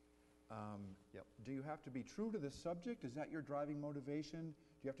 Do you have to be true to the subject? Is that your driving motivation?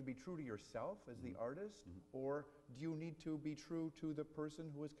 Do you have to be true to yourself as the artist? Or do you need to be true to the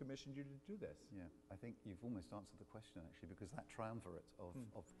person who has commissioned you to do this? Yeah, I think you've almost answered the question, actually, because that triumvirate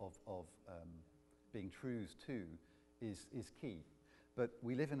of being trues to is key. But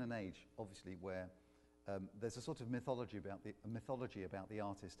we live in an age, obviously, where there's a sort of mythology about the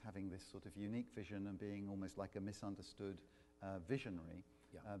artist having this sort of unique vision and being almost like a misunderstood visionary.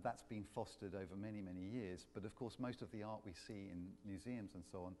 Yeah. That's been fostered over many, many years. But of course, most of the art we see in museums and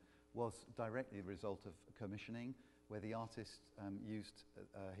so on was directly the result of commissioning, where the artist used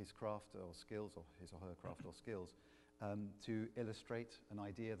his craft or skills, or his or her craft or skills, to illustrate an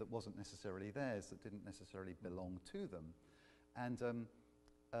idea that wasn't necessarily theirs, that didn't necessarily belong to them. And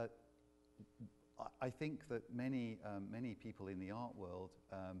I think that many people in the art world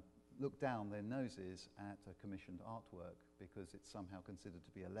look down their noses at commissioned artwork because it's somehow considered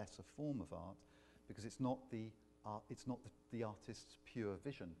to be a lesser form of art, because it's not the artist's pure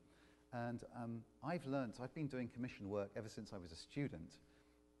vision. And I've been doing commission work ever since I was a student,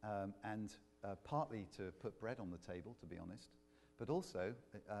 and partly to put bread on the table, to be honest, but also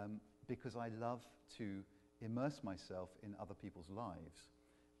because I love to immerse myself in other people's lives,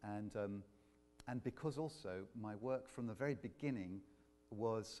 and because also my work from the very beginning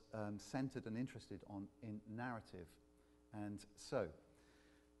was centered and interested in narrative. And so,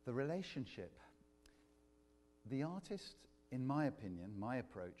 the relationship, the artist, in my opinion, my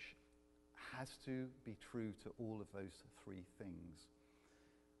approach, has to be true to all of those three things.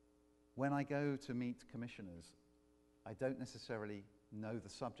 When I go to meet commissioners, I don't necessarily know the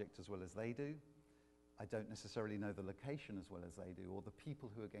subject as well as they do. I don't necessarily know the location as well as they do, or the people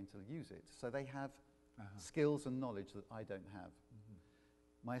who are going to use it. So they have skills and knowledge that I don't have.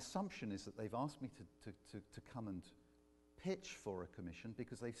 My assumption is that they've asked me to come and pitch for a commission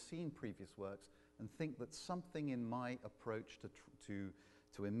because they've seen previous works and think that something in my approach to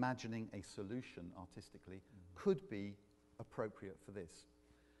imagining a solution artistically could be appropriate for this.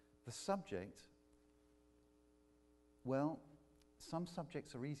 The subject, well, some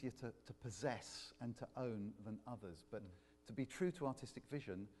subjects are easier to possess and to own than others, but to be true to artistic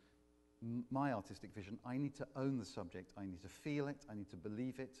vision, my artistic vision, I need to own the subject, I need to feel it, I need to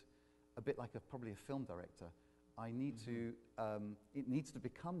believe it, a bit like probably a film director. I need to, it needs to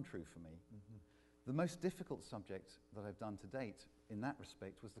become true for me. The most difficult subject that I've done to date in that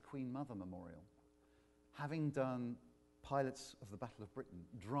respect was the Queen Mother Memorial. Having done pilots of the Battle of Britain,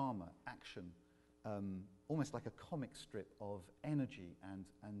 drama, action, almost like a comic strip of energy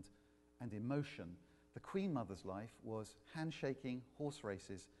and emotion, the Queen Mother's life was handshaking, horse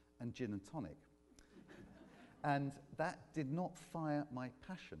races, and gin and tonic. And that did not fire my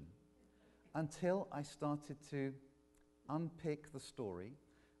passion until I started to unpick the story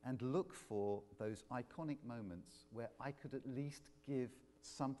and look for those iconic moments where I could at least give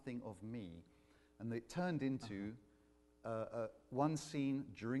something of me. And it turned into one scene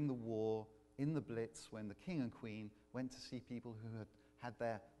during the war in the Blitz when the King and Queen went to see people who had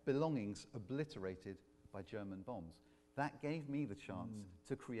their belongings obliterated by German bombs. That gave me the chance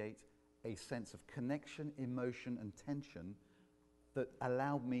to create a sense of connection, emotion, and tension that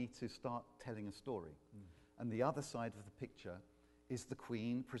allowed me to start telling a story. And the other side of the picture is the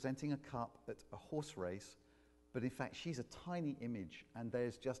Queen presenting a cup at a horse race, but in fact she's a tiny image and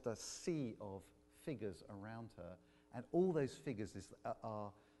there's just a sea of figures around her, and all those figures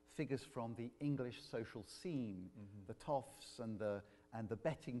are figures from the English social scene, the toffs and the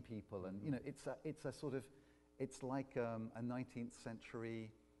betting people, and you know, it's a sort of, it's like a 19th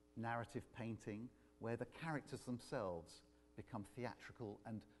century narrative painting where the characters themselves become theatrical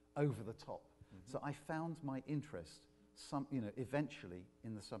and over the top. So I found my interest, eventually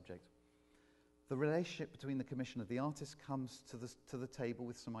in the subject. The relationship between the commissioner, the artist comes to the table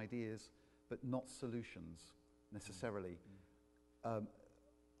with some ideas, but not solutions necessarily.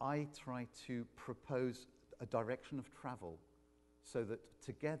 I try to propose a direction of travel so that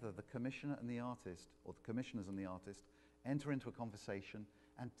together the commissioner and the artist, or the commissioners and the artist, enter into a conversation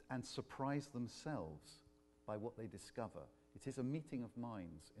and surprise themselves by what they discover. It is a meeting of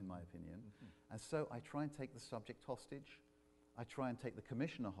minds, in my opinion. And so I try and take the subject hostage. I try and take the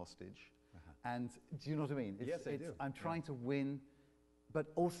commissioner hostage. And do you know what I mean? Yes, I do. I'm trying to win, but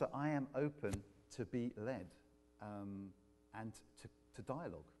also I am open to be led and to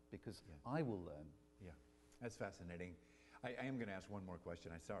dialogue, because I will learn. Yeah, that's fascinating. I am going to ask one more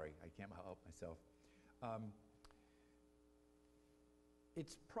question. I'm sorry, I can't help myself.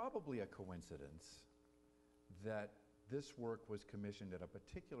 It's probably a coincidence that this work was commissioned at a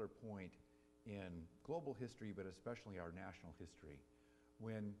particular point in global history, but especially our national history,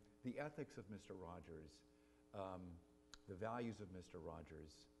 when the ethics of Mr. Rogers, the values of Mr.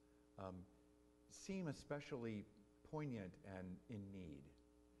 Rogers, seem especially poignant and in need.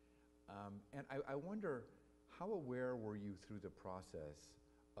 And I wonder, how aware were you through the process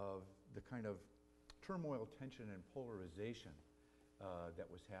of the kind of turmoil, tension, and polarization that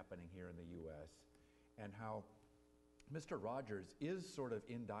was happening here in the US, and how Mr. Rogers is sort of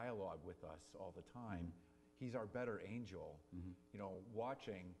in dialogue with us all the time. He's our better angel, you know,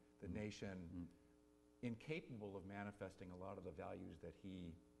 watching the nation incapable of manifesting a lot of the values that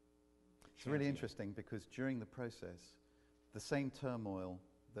he It's really interesting, because during the process, the same turmoil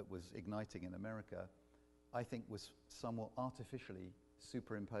that was igniting in America, I think was somewhat artificially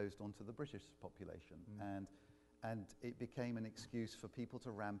superimposed onto the British population. And it became an excuse for people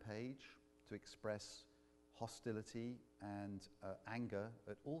to rampage, to express hostility and anger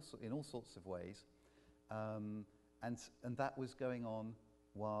in all sorts of ways. And that was going on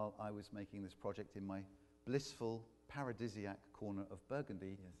while I was making this project in my blissful, paradisiac corner of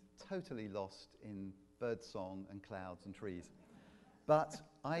Burgundy, totally lost in birdsong and clouds and trees. But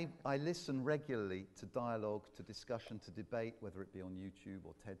I listen regularly to dialogue, to discussion, to debate, whether it be on YouTube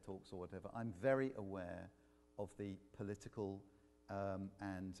or TED Talks or whatever. I'm very aware of the political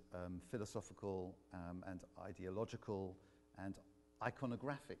and philosophical and ideological and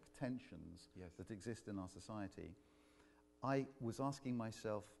iconographic tensions that exist in our society. I was asking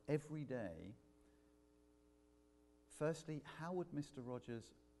myself every day, firstly, how would Mr.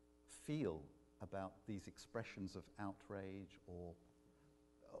 Rogers feel about these expressions of outrage or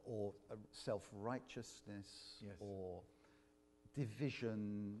self-righteousness or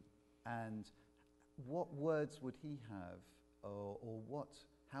division, and what words would he have, or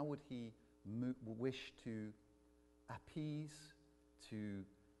how would he wish to appease, to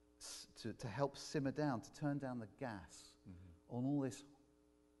help simmer down, to turn down the gas on all this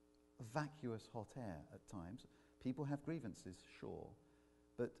vacuous hot air at times. People have grievances, sure,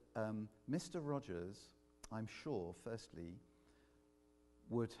 but Mr. Rogers, I'm sure, firstly,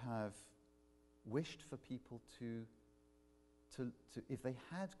 would have wished for people to, if they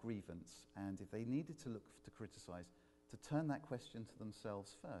had grievance and if they needed to look to criticize, to turn that question to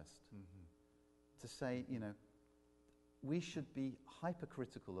themselves first. To say, you know, we should be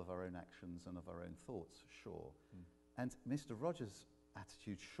hypercritical of our own actions and of our own thoughts, sure. And Mr. Rogers'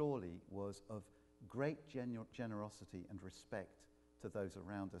 attitude surely was of great generosity and respect to those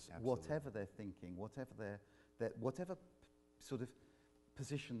around us, Absolutely. whatever they're thinking, whatever sort of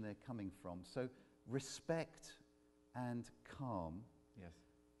position they're coming from. So respect and calm. Yes.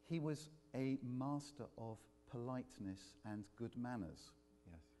 He was a master of politeness and good manners.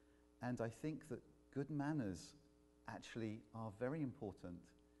 Yes. And I think that good manners actually are very important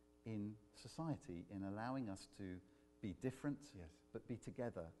in society, in allowing us to be different, Yes. but be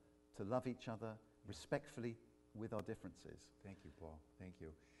together, to love each other respectfully with our differences. Thank you, Paul. Thank you.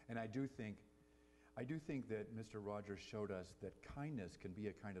 And I do think that Mr. Rogers showed us that kindness can be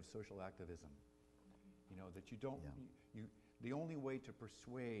a kind of social activism. You know, that you don't, the only way to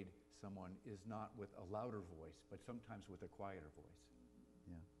persuade someone is not with a louder voice, but sometimes with a quieter voice.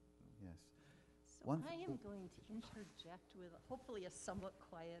 Yeah, yes. So I am going to interject with hopefully a somewhat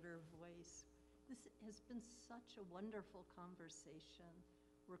quieter voice. This has been such a wonderful conversation.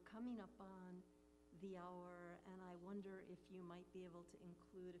 We're coming up on the hour, and I wonder if you might be able to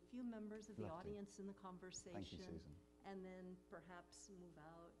include a few members of the Love to. audience in the conversation. Thank you, Susan. And then perhaps move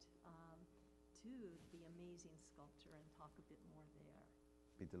out to the amazing sculpture and talk a bit more there.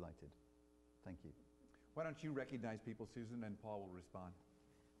 Be delighted. Thank you. Why don't you recognize people, Susan, and Paul will respond.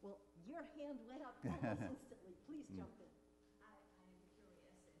 Well, your hand went up almost instantly. Please jump in. I'm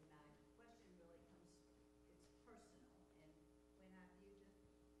curious, and my question really comes, it's personal, and when I view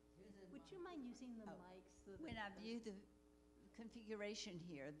Would you mind using the Oh. mic so that when I view the configuration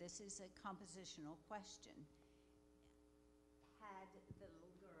here, this is a compositional question. Had the little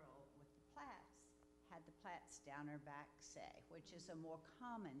girl with the plaits, had the plaits down her back, say, which is a more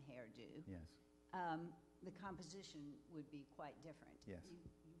common hairdo, Yes. the composition would be quite different. Yes.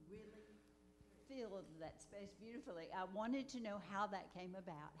 You really fill that space beautifully. I wanted to know how that came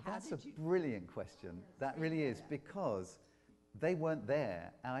about. How That's a did you? brilliant question. That really is, because they weren't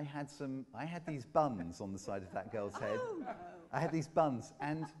there. And I had these buns on the side of that girl's head. Oh, no. I had these buns,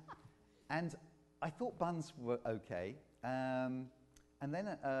 and I thought buns were okay. And then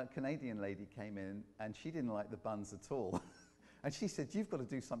a Canadian lady came in, and she didn't like the buns at all. And she said, "You've got to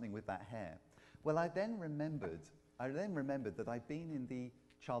do something with that hair." Well, I then remembered that I'd been in the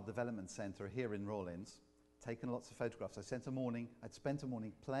Child Development Centre here in Rollins, taken lots of photographs. I'd spent a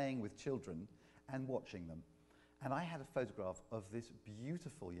morning playing with children and watching them. And I had a photograph of this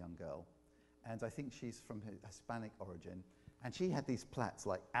beautiful young girl, and I think she's from Hispanic origin, and she had these plaits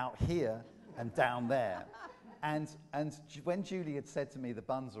like out here and down there. And when Julie had said to me, the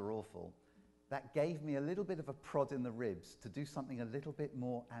buns are awful, that gave me a little bit of a prod in the ribs to do something a little bit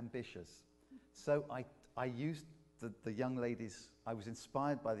more ambitious. So I used the young ladies, I was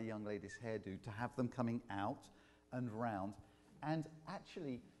inspired by the young ladies' hairdo to have them coming out and round. And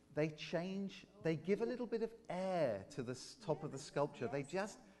actually, they give a little bit of air to the top of the sculpture. They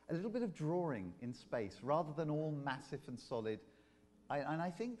just, a little bit of drawing in space, rather than all massive and solid. And I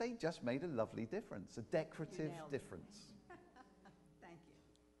think they just made a lovely difference, a decorative difference. Thank you.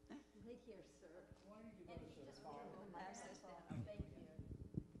 right here, sir. Why did you go And so just far? put your Pass this microphone. Thank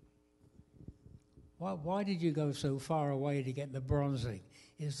you. Why did you go so far away to get the bronzing?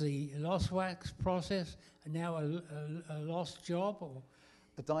 Is the lost wax process now a lost job? Or?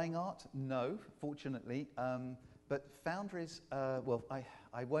 The dyeing art? No, fortunately. But foundries, well,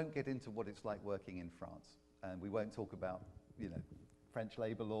 I won't get into what it's like working in France. And we won't talk about, French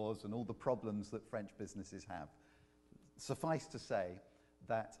labour laws and all the problems that French businesses have. Suffice to say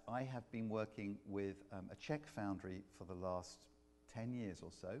that I have been working with a Czech foundry for the last 10 years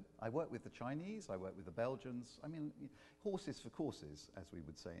or so. I work with the Chinese, I work with the Belgians, horses for courses, as we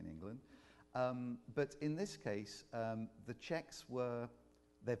would say in England. But in this case, the Czechs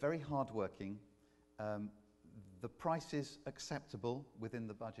they're very hardworking. The price is acceptable within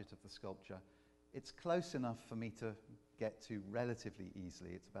the budget of the sculpture. It's close enough for me to get to relatively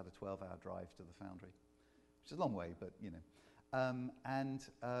easily. It's about a 12-hour drive to the foundry, which is a long way, but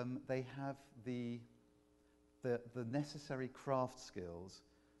they have the necessary craft skills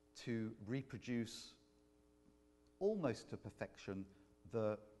to reproduce almost to perfection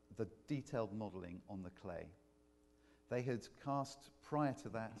the detailed modelling on the clay. They had cast, prior to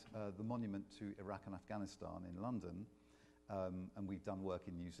that, the monument to Iraq and Afghanistan in London, and we've done work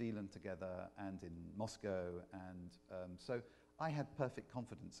in New Zealand together and in Moscow, and so I had perfect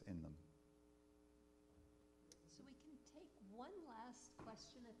confidence in them. So we can take one last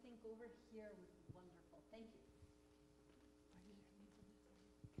question, I think, over here would be wonderful. Thank you.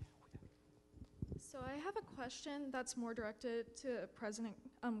 So I have a question that's more directed to President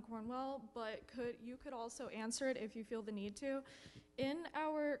Cornwell, but you could also answer it if you feel the need to. In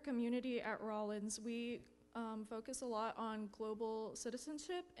our community at Rollins, we focus a lot on global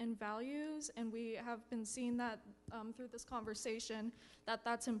citizenship and values, and we have been seeing that through this conversation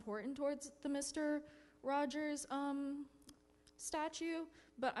that's important towards the Mr. Rogers statue.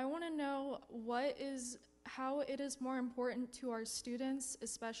 But I want to know how it is more important to our students,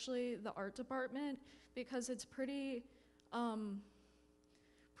 especially the art department, because it's pretty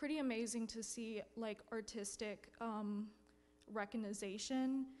amazing to see like artistic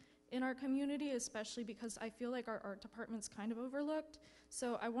recognition in our community, especially because I feel like our art department's kind of overlooked.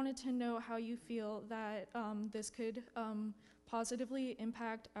 So I wanted to know how you feel that this could positively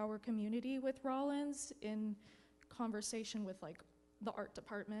impact our community with Rollins in conversation with like the art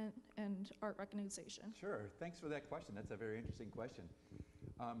department and art recognition. Sure, thanks for that question. That's a very interesting question.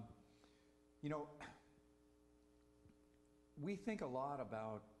 You know, we think a lot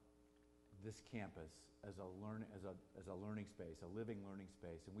about this campus as a learning space, a living learning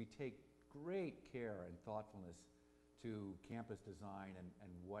space, and we take great care and thoughtfulness to campus design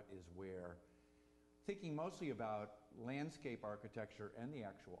and what is where, thinking mostly about landscape architecture and the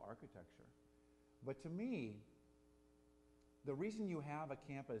actual architecture. But to me, the reason you have a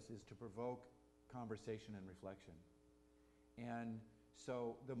campus is to provoke conversation and reflection. And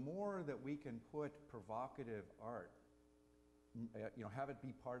so the more that we can put provocative art, have it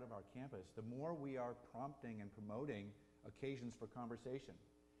be part of our campus, the more we are prompting and promoting occasions for conversation.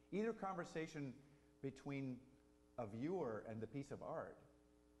 Either conversation between a viewer and the piece of art,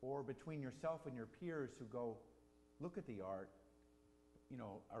 or between yourself and your peers who go, look at the art,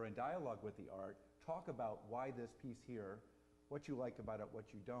 are in dialogue with the art, talk about why this piece here, what you like about it, what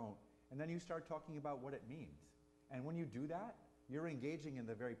you don't, and then you start talking about what it means. And when you do that, you're engaging in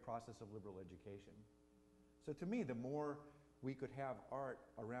the very process of liberal education. So to me, the more we could have art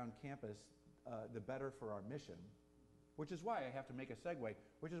around campus, the better for our mission, which is why I have to make a segue,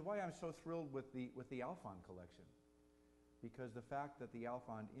 which is why I'm so thrilled with the Alfond collection. Because the fact that the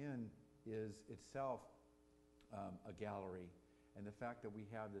Alfond Inn is itself a gallery, and the fact that we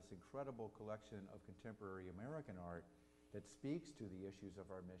have this incredible collection of contemporary American art that speaks to the issues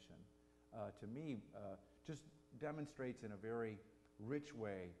of our mission, to me, just demonstrates in a very rich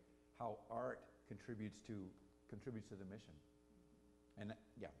way how art contributes to the mission. And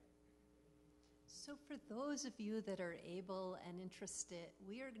yeah. So for those of you that are able and interested,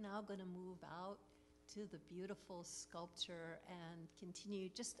 we are now going to move out to the beautiful sculpture and continue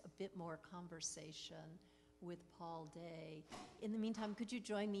just a bit more conversation with Paul Day. In the meantime, could you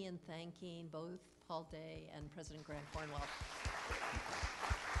join me in thanking both Paul Day and President Grant Cornwell?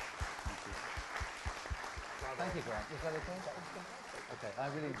 Thank you, Grant. Was that okay? Okay, I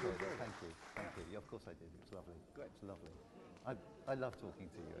really enjoyed it. Thank you. Thank you. Yeah, of course I did. It was lovely. Good. It's lovely. I love talking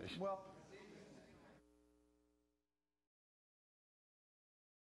to you. Well,